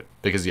way to do it.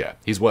 Because, yeah,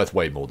 he's worth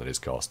way more than his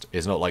cost.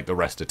 It's not like the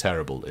rest are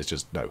terrible. It's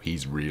just, no,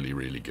 he's really,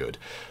 really good.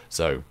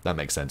 So, that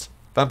makes sense.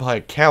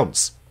 Vampire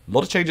Counts. A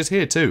lot of changes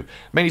here, too.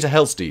 Mainly to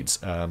Hellsteeds.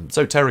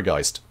 So,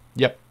 Terrorgeist.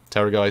 Yep,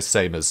 Terrorgeist,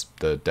 same as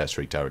the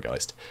Deathshriek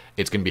Terrorgeist.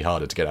 It's going to be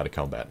harder to get out of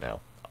combat now.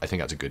 I think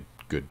that's a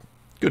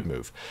good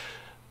move.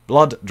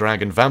 Blood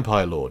Dragon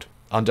Vampire Lord.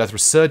 Undeath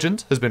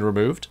Resurgent has been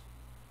removed.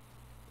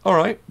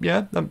 Alright,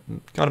 yeah, that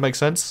kind of makes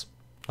sense,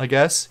 I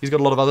guess. He's got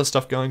a lot of other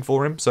stuff going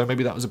for him, so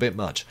maybe that was a bit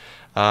much.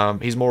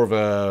 He's more of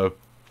a...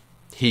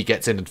 he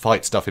gets in and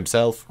fights stuff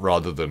himself,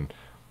 rather than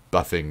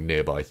buffing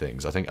nearby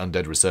things. I think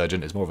Undead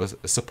Resurgent is more of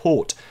a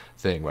support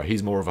thing, where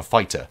he's more of a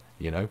fighter,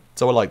 you know?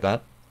 So I like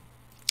that.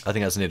 I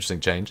think that's an interesting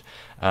change.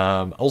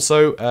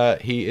 Also,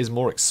 he is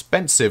more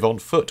expensive on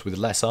foot with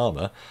less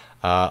armor.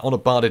 On a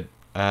Barded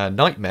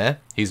Nightmare,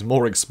 he's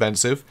more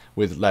expensive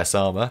with less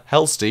armor.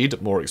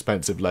 Hellsteed, more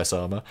expensive, less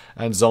armor.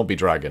 And Zombie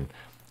Dragon,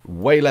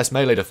 way less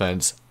melee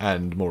defense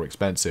and more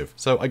expensive.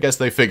 So I guess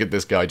they figured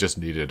this guy just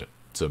needed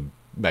some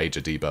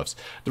major debuffs.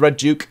 The Red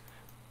Duke,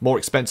 more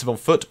expensive on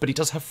foot, but he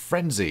does have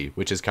Frenzy,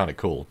 which is kind of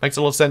cool. Makes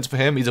a lot of sense for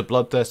him. He's a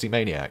bloodthirsty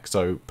maniac,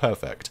 so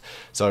perfect.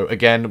 So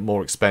again,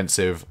 more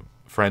expensive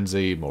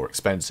Frenzy, more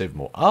expensive,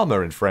 more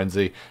armor in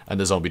Frenzy, and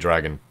the Zombie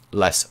Dragon,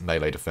 less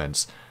melee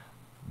defense,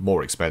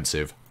 more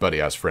expensive, but he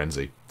has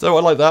Frenzy. So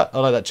I like that. I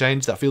like that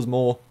change. That feels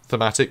more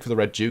thematic for the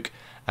Red Duke,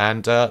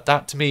 and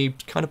that to me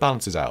kind of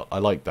balances out. I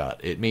like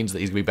that. It means that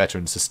he's going to be better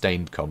in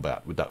sustained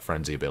combat with that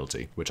Frenzy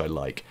ability, which I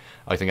like.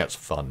 I think that's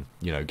fun,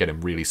 you know, get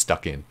him really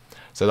stuck in.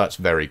 So that's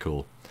very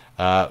cool.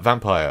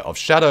 Vampire of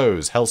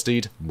Shadows,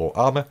 Hellsteed, more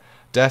armor.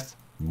 Death,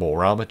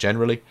 more armor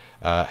generally.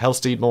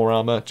 Hellsteed, more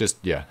armor. Just,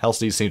 yeah,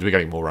 Hellsteed seems to be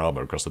getting more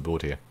armor across the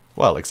board here.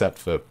 Well, except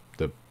for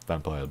the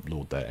Vampire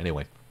Lord there,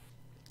 anyway.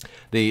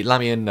 The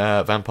Lamian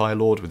Vampire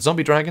Lord with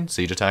Zombie Dragon,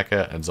 Siege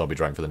Attacker, and Zombie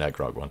Dragon for the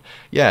Necrog one.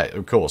 Yeah,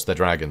 of course, they're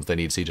dragons, they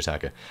need Siege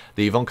Attacker.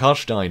 The Von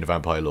Karstein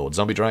Vampire Lord,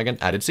 Zombie Dragon,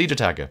 added Siege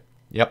Attacker.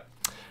 Yep.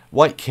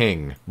 White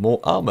King,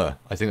 more armor.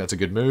 I think that's a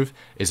good move.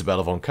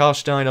 Isabella von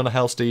Karstein on a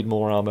Hellsteed,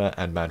 more armor,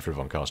 and Manfred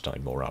von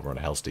Karstein, more armor on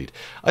a Hellsteed.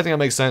 I think that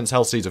makes sense.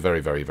 Hellsteeds are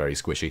very, very, very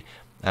squishy,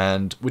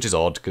 and which is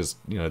odd because,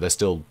 you know, they're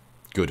still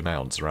good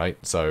mounts, right?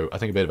 So I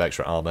think a bit of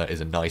extra armor is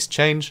a nice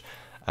change.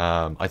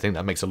 I think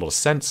that makes a lot of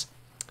sense.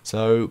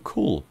 So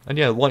cool. And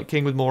yeah, White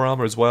King with more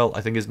armor as well,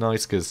 I think is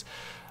nice because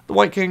the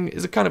White King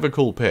is a kind of a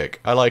cool pick.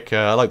 I like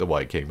the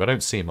White King, but I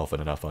don't see him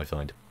often enough, I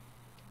find.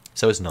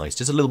 So it's nice.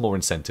 Just a little more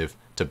incentive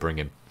to bring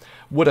him.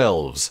 Wood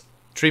Elves.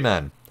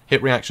 Treeman.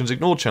 Hit reactions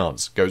ignore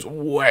chance goes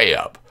way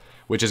up,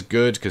 which is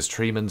good because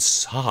Treemen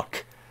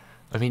suck.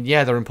 I mean,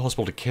 yeah, they're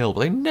impossible to kill,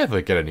 but they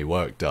never get any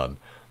work done.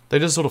 They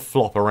just sort of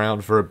flop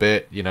around for a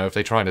bit. You know, if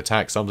they try and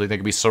attack something, they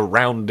can be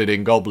surrounded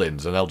in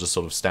goblins, and they'll just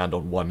sort of stand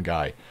on one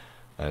guy.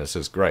 And it's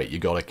just great. You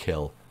got to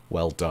kill.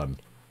 Well done.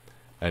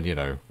 And, you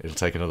know, it'll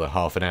take another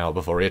half an hour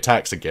before he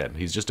attacks again.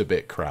 He's just a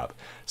bit crap.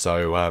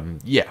 So,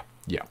 yeah.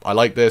 Yeah, I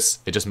like this.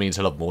 It just means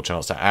he'll have more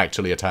chance to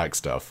actually attack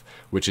stuff,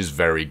 which is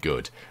very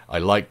good. I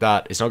like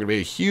that. It's not going to be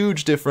a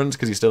huge difference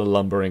because he's still a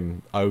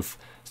lumbering oaf.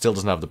 Still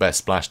doesn't have the best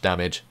splash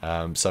damage.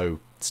 So,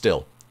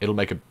 still, it'll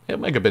make a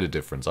bit of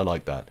difference. I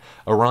like that.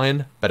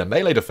 Orion, better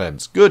melee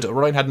defense. Good.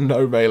 Orion had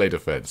no melee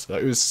defense.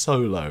 It was so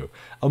low.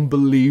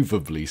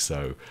 Unbelievably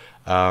so.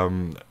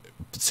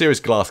 Serious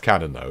glass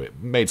cannon, though. It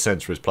made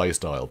sense for his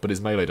playstyle, but his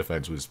melee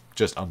defense was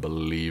just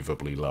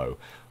unbelievably low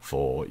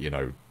for, you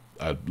know,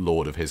 a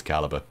lord of his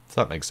caliber.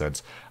 So that makes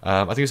sense.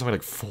 I think it's something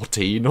like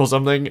 14 or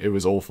something. It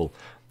was awful.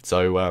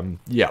 So,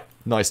 yeah,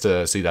 nice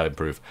to see that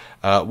improve.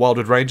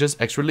 Wildwood Rangers,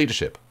 extra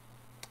leadership.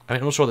 I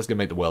mean, I'm not sure that's going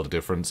to make the world a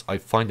difference. I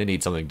find they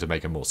need something to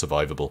make them more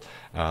survivable.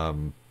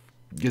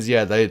 Because,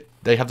 yeah,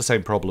 they have the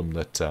same problem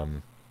that,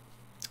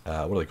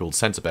 what are they called?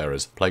 Censer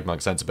Bearers. Plague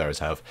Monk Censer Bearers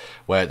have,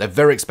 where they're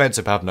very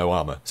expensive, have no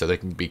armor, so they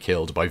can be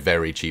killed by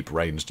very cheap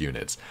ranged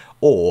units.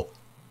 Or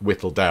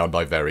whittled down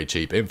by very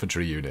cheap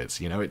infantry units.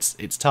 You know,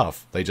 it's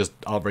tough. They just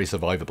aren't very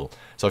survivable.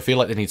 So I feel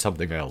like they need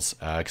something else,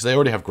 because they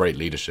already have great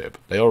leadership.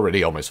 They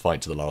already almost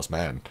fight to the last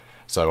man.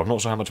 So I'm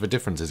not sure how much of a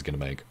difference it's going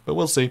to make, but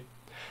we'll see.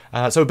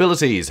 So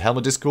abilities. Helm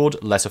of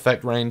Discord, less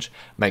effect range.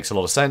 Makes a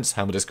lot of sense.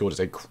 Helm of Discord is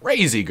a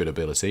crazy good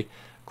ability.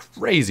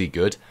 Crazy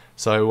good.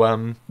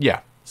 So,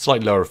 yeah,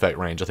 slightly lower effect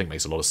range I think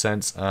makes a lot of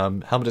sense.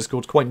 Helm of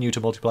Discord's quite new to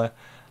multiplayer.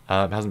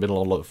 It hasn't been a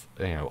lot of,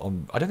 you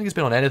know, I don't think it's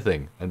been on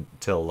anything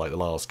until like the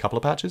last couple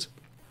of patches.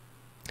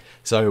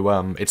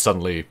 So it's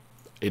suddenly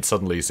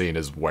seen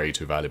as way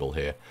too valuable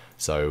here.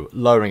 So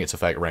lowering its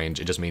effect range,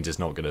 it just means it's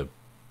not going to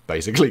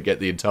basically get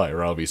the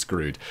entire army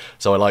screwed.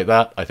 So I like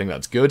that. I think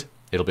that's good.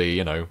 It'll be,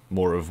 you know,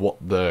 more of what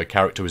the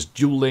character was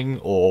dueling,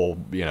 or,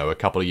 you know, a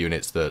couple of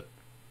units that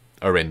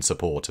are in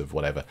support of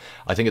whatever.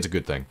 I think it's a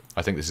good thing.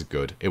 I think this is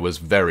good. It was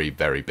very,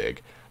 very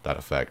big, that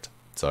effect.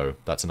 So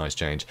that's a nice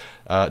change.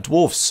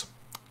 Dwarfs.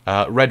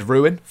 Red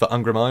Ruin for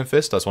Ungrim Iron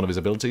Fist, that's one of his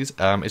abilities.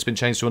 It's been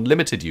changed to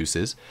unlimited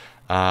uses,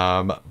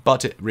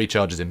 but it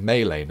recharges in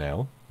melee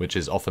now, which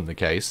is often the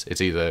case.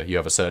 It's either you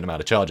have a certain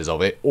amount of charges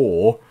of it,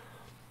 or,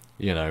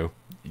 you know,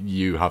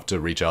 you have to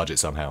recharge it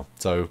somehow.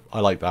 So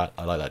I like that.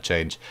 I like that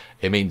change.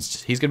 It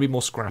means he's going to be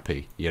more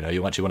scrappy. You know,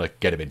 you actually want to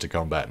get him into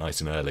combat nice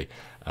and early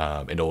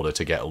in order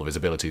to get all of his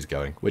abilities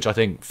going, which I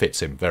think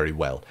fits him very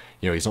well.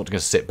 You know, he's not going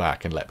to sit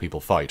back and let people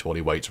fight while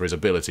he waits for his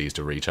abilities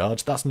to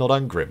recharge. That's not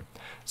Ungrim.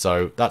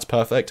 So that's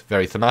perfect,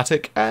 very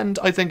thematic, and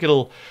I think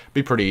it'll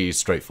be pretty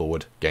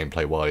straightforward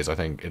gameplay-wise. I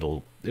think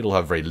it'll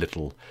have very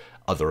little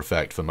other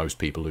effect for most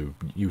people who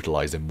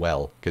utilise him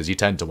well, because you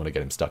tend to want to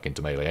get him stuck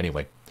into melee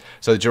anyway.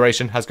 So the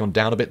duration has gone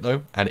down a bit,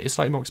 though, and it is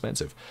slightly more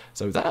expensive.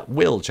 So that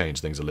will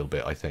change things a little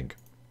bit, I think.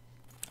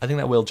 I think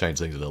that will change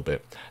things a little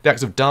bit. The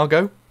Axe of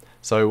Dargo,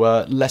 So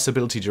less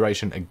ability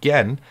duration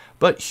again,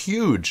 but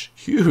huge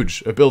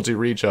ability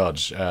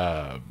recharge,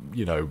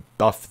 you know,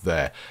 buff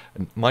there.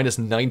 And minus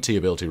 90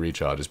 ability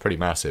recharge is pretty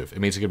massive. It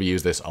means he's going to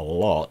use this a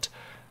lot,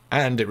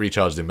 and it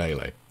recharges in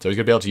melee. So he's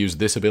going to be able to use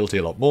this ability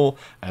a lot more,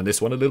 and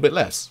this one a little bit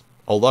less.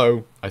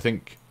 Although, I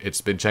think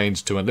it's been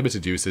changed to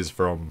unlimited uses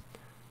from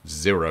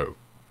 0.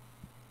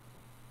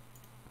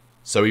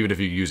 So even if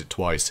you use it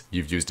twice,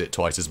 you've used it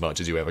twice as much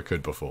as you ever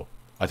could before.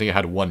 I think it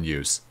had 1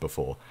 use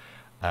before.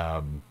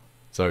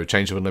 So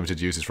change of unlimited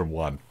uses from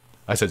 1.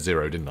 I said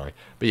 0, didn't I?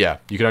 But yeah,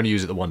 you can only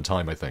use it the 1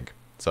 time, I think.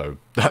 So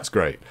that's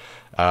great.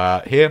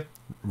 Here,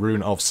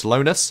 Rune of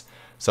Slowness.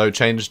 So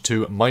changed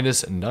to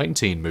minus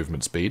 19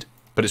 movement speed,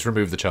 but it's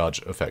removed the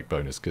charge effect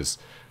bonus because,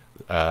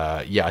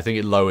 yeah, I think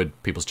it lowered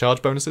people's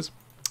charge bonuses.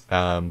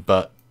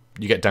 But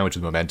you get damage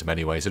with momentum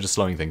anyway, so just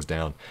slowing things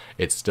down,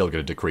 it's still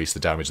going to decrease the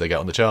damage they get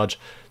on the charge.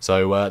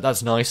 So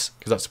that's nice,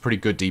 because that's a pretty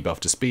good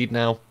debuff to speed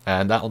now,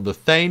 and that on the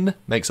Thane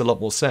makes a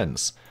lot more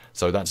sense.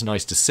 So that's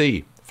nice to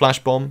see. Flash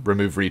Bomb,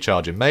 remove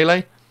recharge in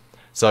melee.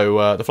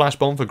 So the Flash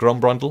Bomb for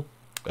Grombrundle,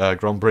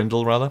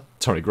 rather.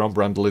 Sorry,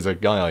 Grombrundle is a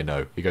guy I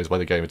know. He goes by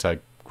the gamer tag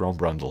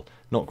Grombrundle,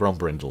 not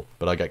Grombrindle,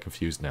 but I get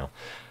confused now.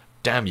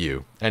 Damn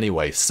you.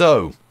 Anyway,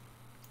 so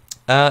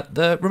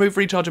the remove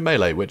recharge in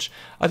melee, which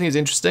I think is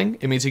interesting.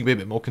 It means he can be a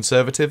bit more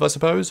conservative, I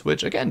suppose,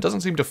 which again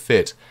doesn't seem to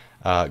fit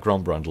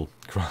Grombrundle.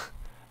 I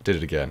did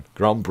it again.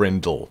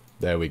 Grombrindle.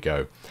 There we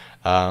go.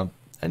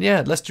 And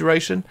yeah, less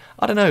duration.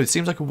 I don't know, it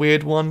seems like a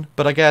weird one,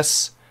 but I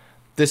guess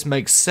this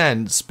makes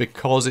sense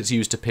because it's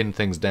used to pin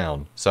things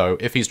down. So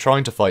if he's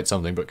trying to fight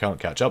something but can't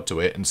catch up to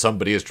it, and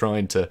somebody is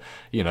trying to,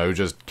 you know,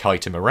 just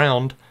kite him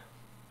around,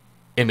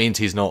 it means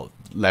he's not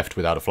left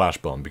without a flash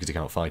bomb because he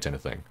can't fight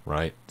anything,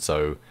 right?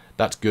 So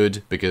that's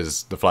good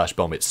because the flash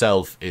bomb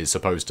itself is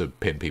supposed to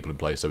pin people in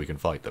place so he can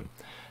fight them.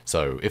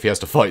 So if he has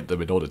to fight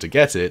them in order to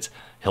get it,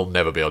 he'll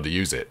never be able to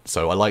use it.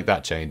 So I like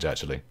that change,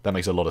 actually. That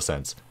makes a lot of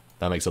sense.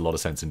 That makes a lot of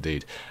sense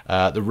indeed.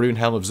 The Rune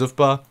Helm of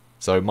Zufbar,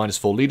 so minus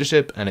 4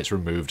 leadership, and it's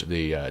removed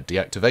the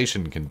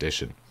deactivation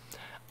condition.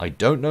 I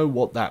don't know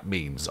what that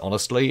means,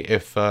 honestly.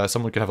 If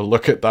someone could have a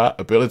look at that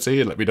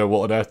ability and let me know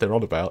what on earth they're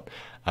on about,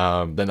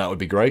 then that would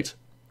be great.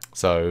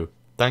 So,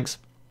 thanks.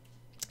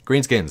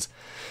 Greenskins.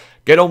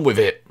 Get on with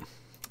it.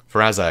 For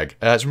Azag,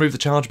 it's removed the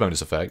charge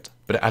bonus effect,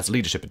 but it adds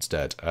leadership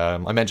instead. I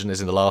mentioned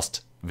this in the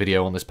last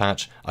video on this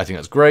patch. I think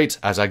that's great.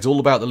 Azag's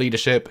all about the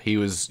leadership. He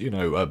was, you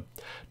know, a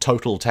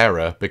total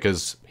terror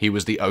because he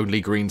was the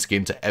only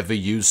greenskin to ever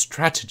use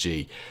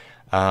strategy.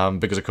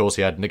 Because, of course,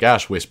 he had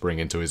Nagash whispering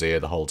into his ear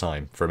the whole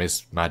time from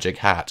his magic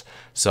hat.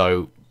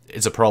 So,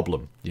 it's a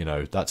problem, you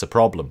know, that's a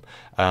problem.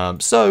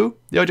 So,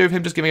 the idea of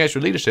him just giving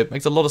extra leadership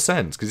makes a lot of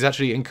sense because he's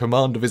actually in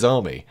command of his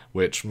army,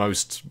 which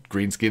most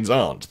greenskins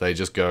aren't. They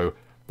just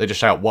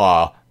shout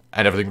 "Wah!"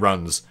 and everything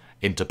runs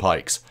into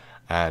pikes.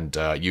 And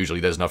usually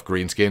there's enough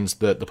greenskins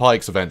that the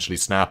pikes eventually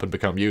snap and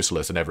become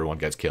useless and everyone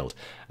gets killed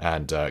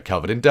and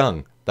covered in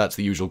dung. That's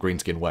the usual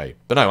greenskin way.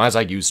 But no, as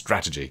I use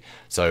strategy.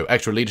 So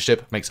extra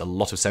leadership makes a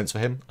lot of sense for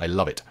him. I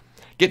love it.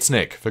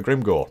 Gitsnick for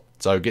Grimgore.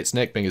 So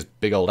Gitsnick being his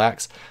big old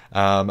axe.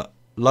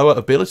 Lower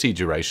ability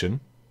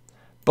duration,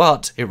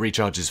 but it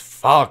recharges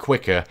far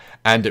quicker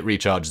and it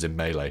recharges in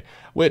melee,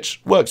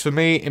 which works for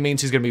me. It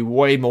means he's going to be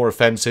way more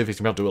offensive. He's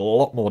going to be able to do a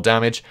lot more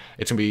damage.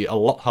 It's going to be a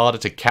lot harder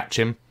to catch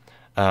him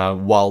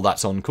while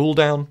that's on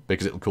cooldown,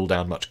 because it'll cool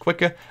down much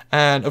quicker.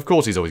 And of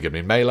course he's always going to be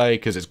in melee,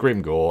 because it's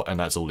Grimgore, and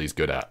that's all he's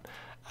good at.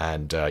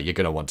 And you're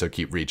going to want to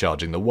keep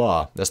recharging the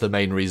War. That's the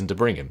main reason to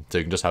bring him. So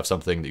you can just have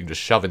something that you can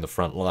just shove in the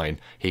front line,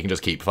 he can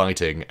just keep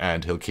fighting,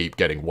 and he'll keep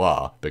getting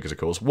War, because of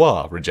course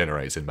War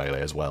regenerates in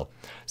melee as well.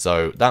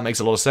 So that makes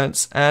a lot of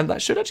sense, and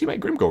that should actually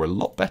make Grimgore a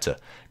lot better.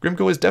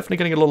 Grimgore is definitely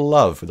getting a lot of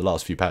love with the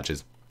last few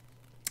patches.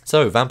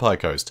 So, Vampire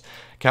Coast.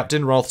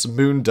 Captain Roth's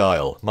Moon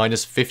Dial,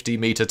 minus 50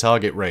 meter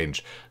target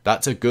range.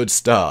 That's a good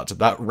start.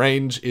 That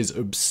range is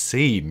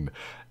obscene.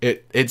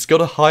 It's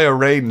got a higher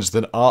range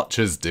than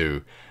archers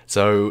do.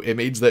 So, it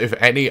means that if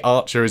any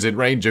archer is in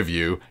range of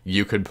you,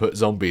 you can put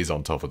zombies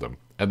on top of them.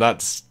 And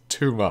that's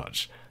too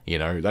much. You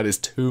know, that is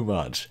too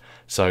much.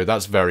 So,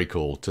 that's very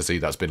cool to see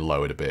that's been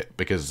lowered a bit,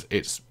 because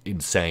it's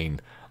insane,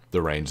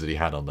 the range that he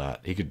had on that.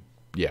 He could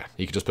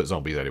just put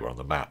zombies anywhere on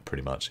the map,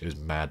 pretty much. It was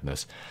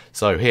madness.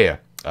 So, here.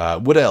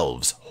 Wood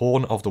Elves,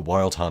 Horn of the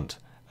Wild Hunt.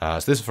 So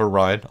this is for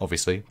Ryan,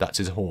 obviously. That's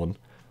his horn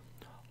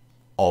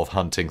of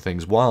hunting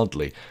things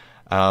wildly.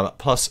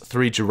 Plus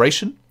 3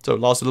 duration, so it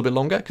lasts a little bit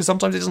longer, because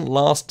sometimes it doesn't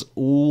last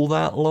all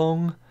that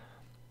long,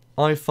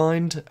 I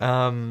find.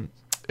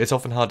 It's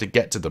often hard to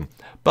get to them.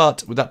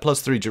 But with that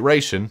plus 3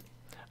 duration,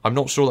 I'm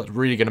not sure that's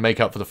really going to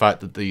make up for the fact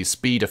that the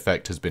speed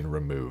effect has been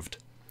removed.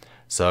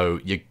 So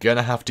you're going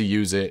to have to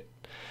use it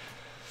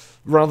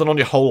rather than on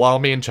your whole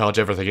army and charge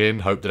everything in,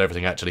 hope that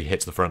everything actually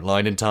hits the front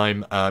line in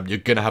time. You're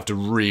going to have to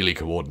really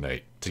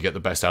coordinate to get the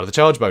best out of the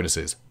charge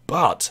bonuses.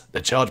 But the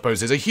charge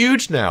bonuses are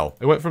huge now.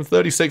 It went from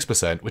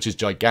 36%, which is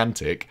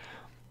gigantic,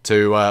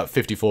 to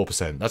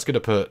 54%. That's going to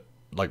put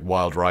like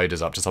Wild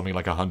Riders up to something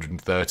like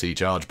 130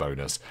 charge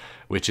bonus,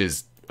 which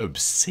is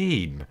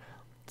obscene.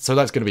 So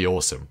that's going to be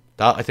awesome.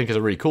 That, I think, is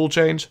a really cool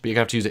change, but you're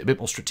going to have to use it a bit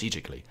more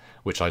strategically,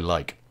 which I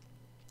like.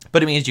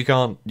 But it means you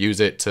can't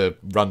use it to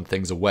run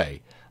things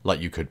away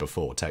like you could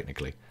before,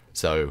 technically.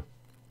 So,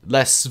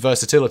 less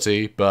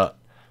versatility, but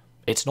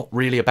it's not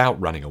really about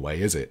running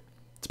away, is it?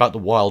 It's about the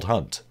wild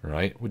hunt,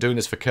 right? We're doing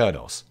this for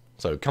Ganossa.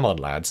 So, come on,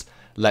 lads.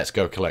 Let's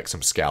go collect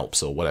some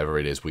scalps or whatever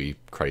it is we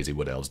crazy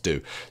wood elves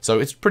do. So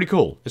it's pretty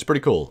cool. It's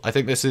pretty cool. I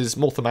think this is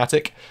more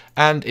thematic,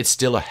 and it's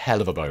still a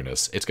hell of a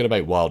bonus. It's going to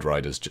make Wild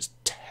Riders just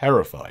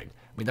terrifying.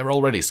 I mean, they're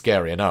already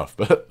scary enough,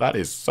 but that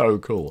is so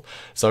cool.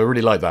 So I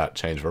really like that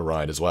change for a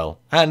ride as well.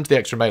 And the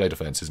extra melee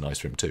defense is nice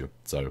for him too.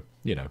 So,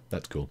 you know,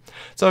 that's cool.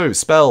 So,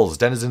 spells,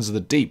 Denizens of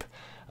the Deep.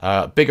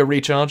 Bigger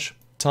recharge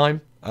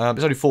time.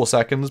 It's only 4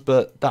 seconds,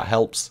 but that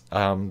helps.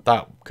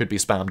 That could be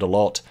spammed a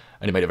lot.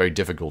 And it made it very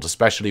difficult,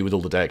 especially with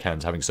all the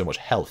deckhands having so much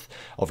health.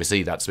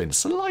 Obviously, that's been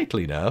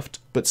slightly nerfed,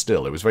 but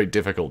still, it was very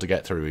difficult to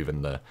get through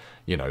even the,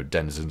 you know,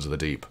 Denizens of the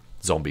Deep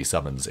zombie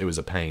summons. It was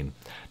a pain.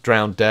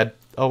 Drowned Dead.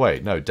 Oh,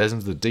 wait, no,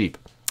 Denizens of the Deep.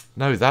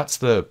 No, that's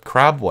the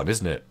crab one,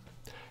 isn't it?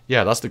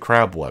 Yeah, that's the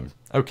crab one.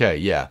 Okay,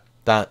 yeah,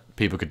 that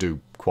people could do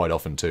quite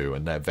often too,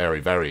 and they're very,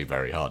 very,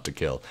 very hard to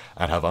kill,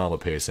 and have armor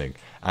piercing,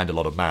 and a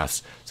lot of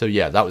mass. So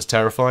yeah, that was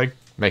terrifying.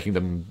 Making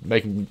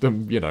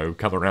them, you know,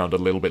 come around a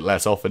little bit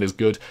less often is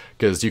good,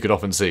 because you could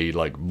often see,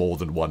 like, more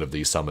than one of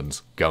these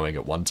summons going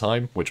at one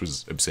time, which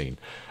was obscene.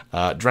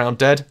 Drowned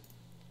Dead,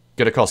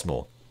 gonna cost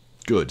more.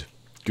 Good.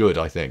 Good,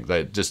 I think.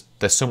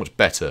 They're so much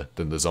better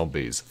than the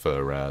zombies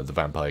for the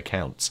vampire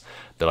counts,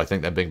 that I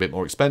think them being a bit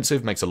more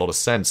expensive makes a lot of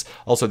sense.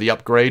 Also, the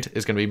upgrade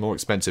is going to be more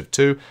expensive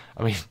too.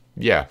 I mean,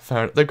 yeah,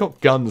 they've got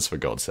guns, for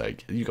God's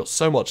sake. You've got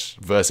so much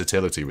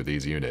versatility with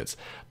these units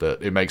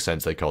that it makes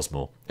sense they cost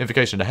more.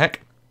 Invocation to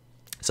Heck.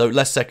 So,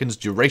 less seconds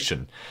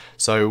duration.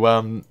 So,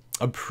 I'm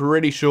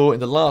pretty sure in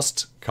the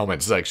last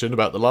comment section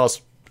about the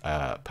last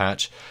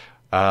patch,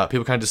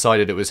 people kind of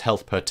decided it was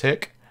health per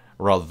tick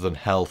rather than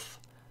health,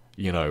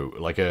 you know,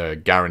 like a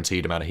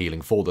guaranteed amount of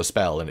healing for the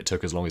spell, and it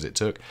took as long as it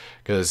took,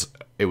 because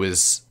it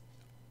was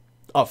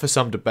up for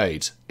some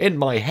debate in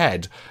my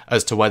head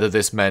as to whether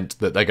this meant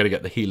that they're going to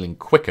get the healing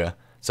quicker,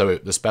 so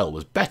the spell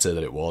was better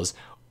than it was,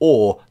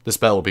 or the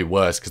spell would be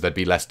worse because there'd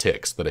be less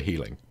ticks that are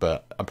healing.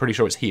 But I'm pretty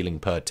sure it's healing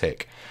per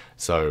tick,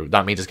 so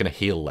that means it's going to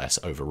heal less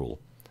overall.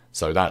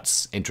 So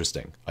that's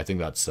interesting. I think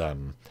that's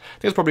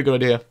probably a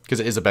good idea, because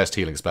it is the best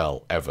healing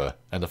spell ever,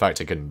 and the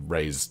fact it can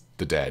raise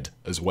the dead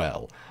as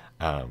well.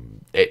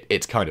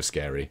 It's kind of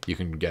scary. You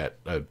can get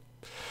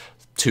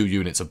 2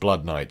 units of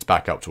Blood Knights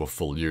back up to a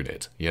full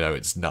unit. You know,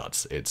 it's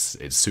nuts. It's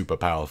super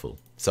powerful.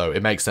 So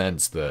it makes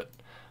sense that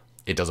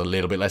it does a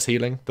little bit less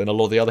healing than a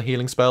lot of the other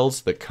healing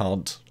spells that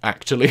can't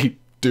actually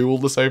do all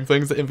the same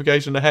things that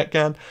Invocation to Heck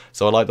can.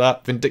 So I like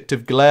that.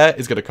 Vindictive Glare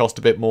is going to cost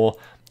a bit more,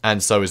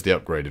 and so is the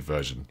upgraded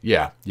version.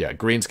 Yeah,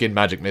 Greenskin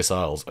magic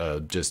missiles are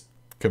just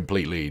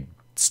completely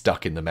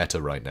stuck in the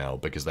meta right now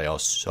because they are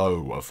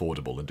so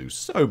affordable and do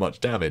so much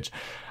damage.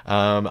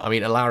 I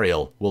mean,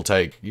 Ilariel will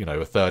take, you know,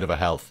 1/3 of a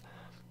health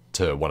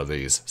to one of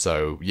these,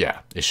 so yeah,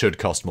 it should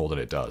cost more than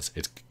it does.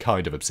 It's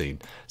kind of obscene.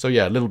 So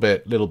yeah, a little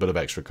bit of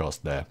extra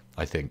cost there,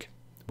 I think,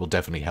 will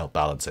definitely help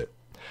balance it.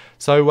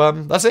 So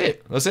that's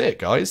it,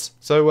 guys.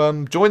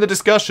 So join the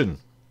discussion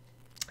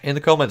in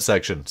the comments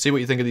section. See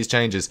what you think of these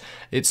changes.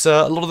 It's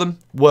a lot of them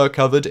were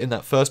covered in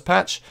that first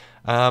patch.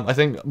 I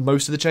think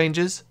most of the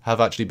changes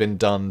have actually been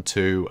done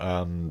to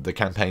the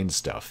campaign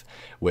stuff,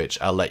 which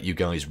I'll let you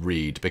guys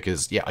read,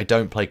 because yeah, I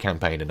don't play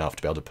campaign enough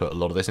to be able to put a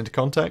lot of this into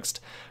context,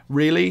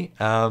 really.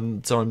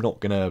 So I'm not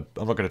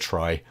gonna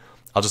try.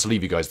 I'll just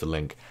leave you guys the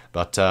link.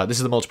 But this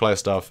is the multiplayer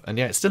stuff, and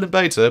yeah, it's still in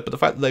beta. But the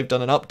fact that they've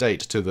done an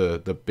update to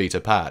the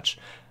beta patch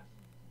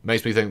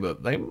makes me think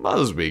that they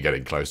must be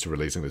getting close to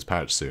releasing this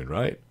patch soon,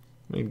 right?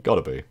 I mean,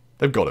 gotta be.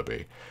 They've gotta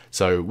be.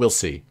 So we'll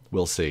see.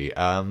 We'll see.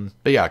 But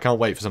yeah, I can't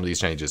wait for some of these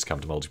changes to come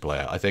to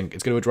multiplayer. I think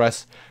it's going to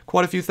address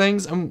quite a few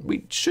things, and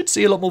we should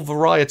see a lot more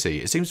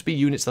variety. It seems to be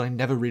units that I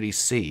never really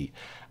see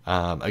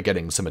are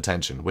getting some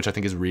attention, which I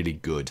think is really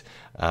good.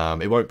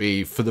 It won't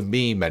be for the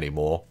meme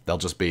anymore. They'll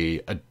just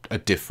be a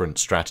different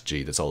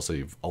strategy that's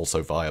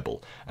also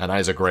viable. And that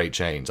is a great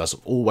change. That's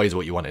always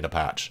what you want in a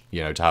patch,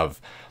 you know, to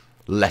have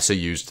lesser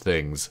used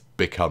things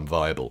become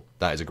viable.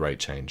 That is a great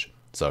change.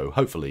 So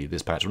hopefully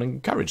this patch will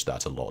encourage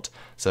that a lot.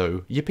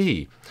 So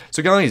yippee.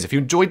 So guys, if you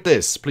enjoyed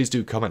this, please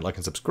do comment, like,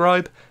 and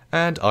subscribe,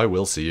 and I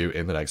will see you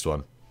in the next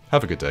one.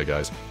 Have a good day,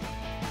 guys.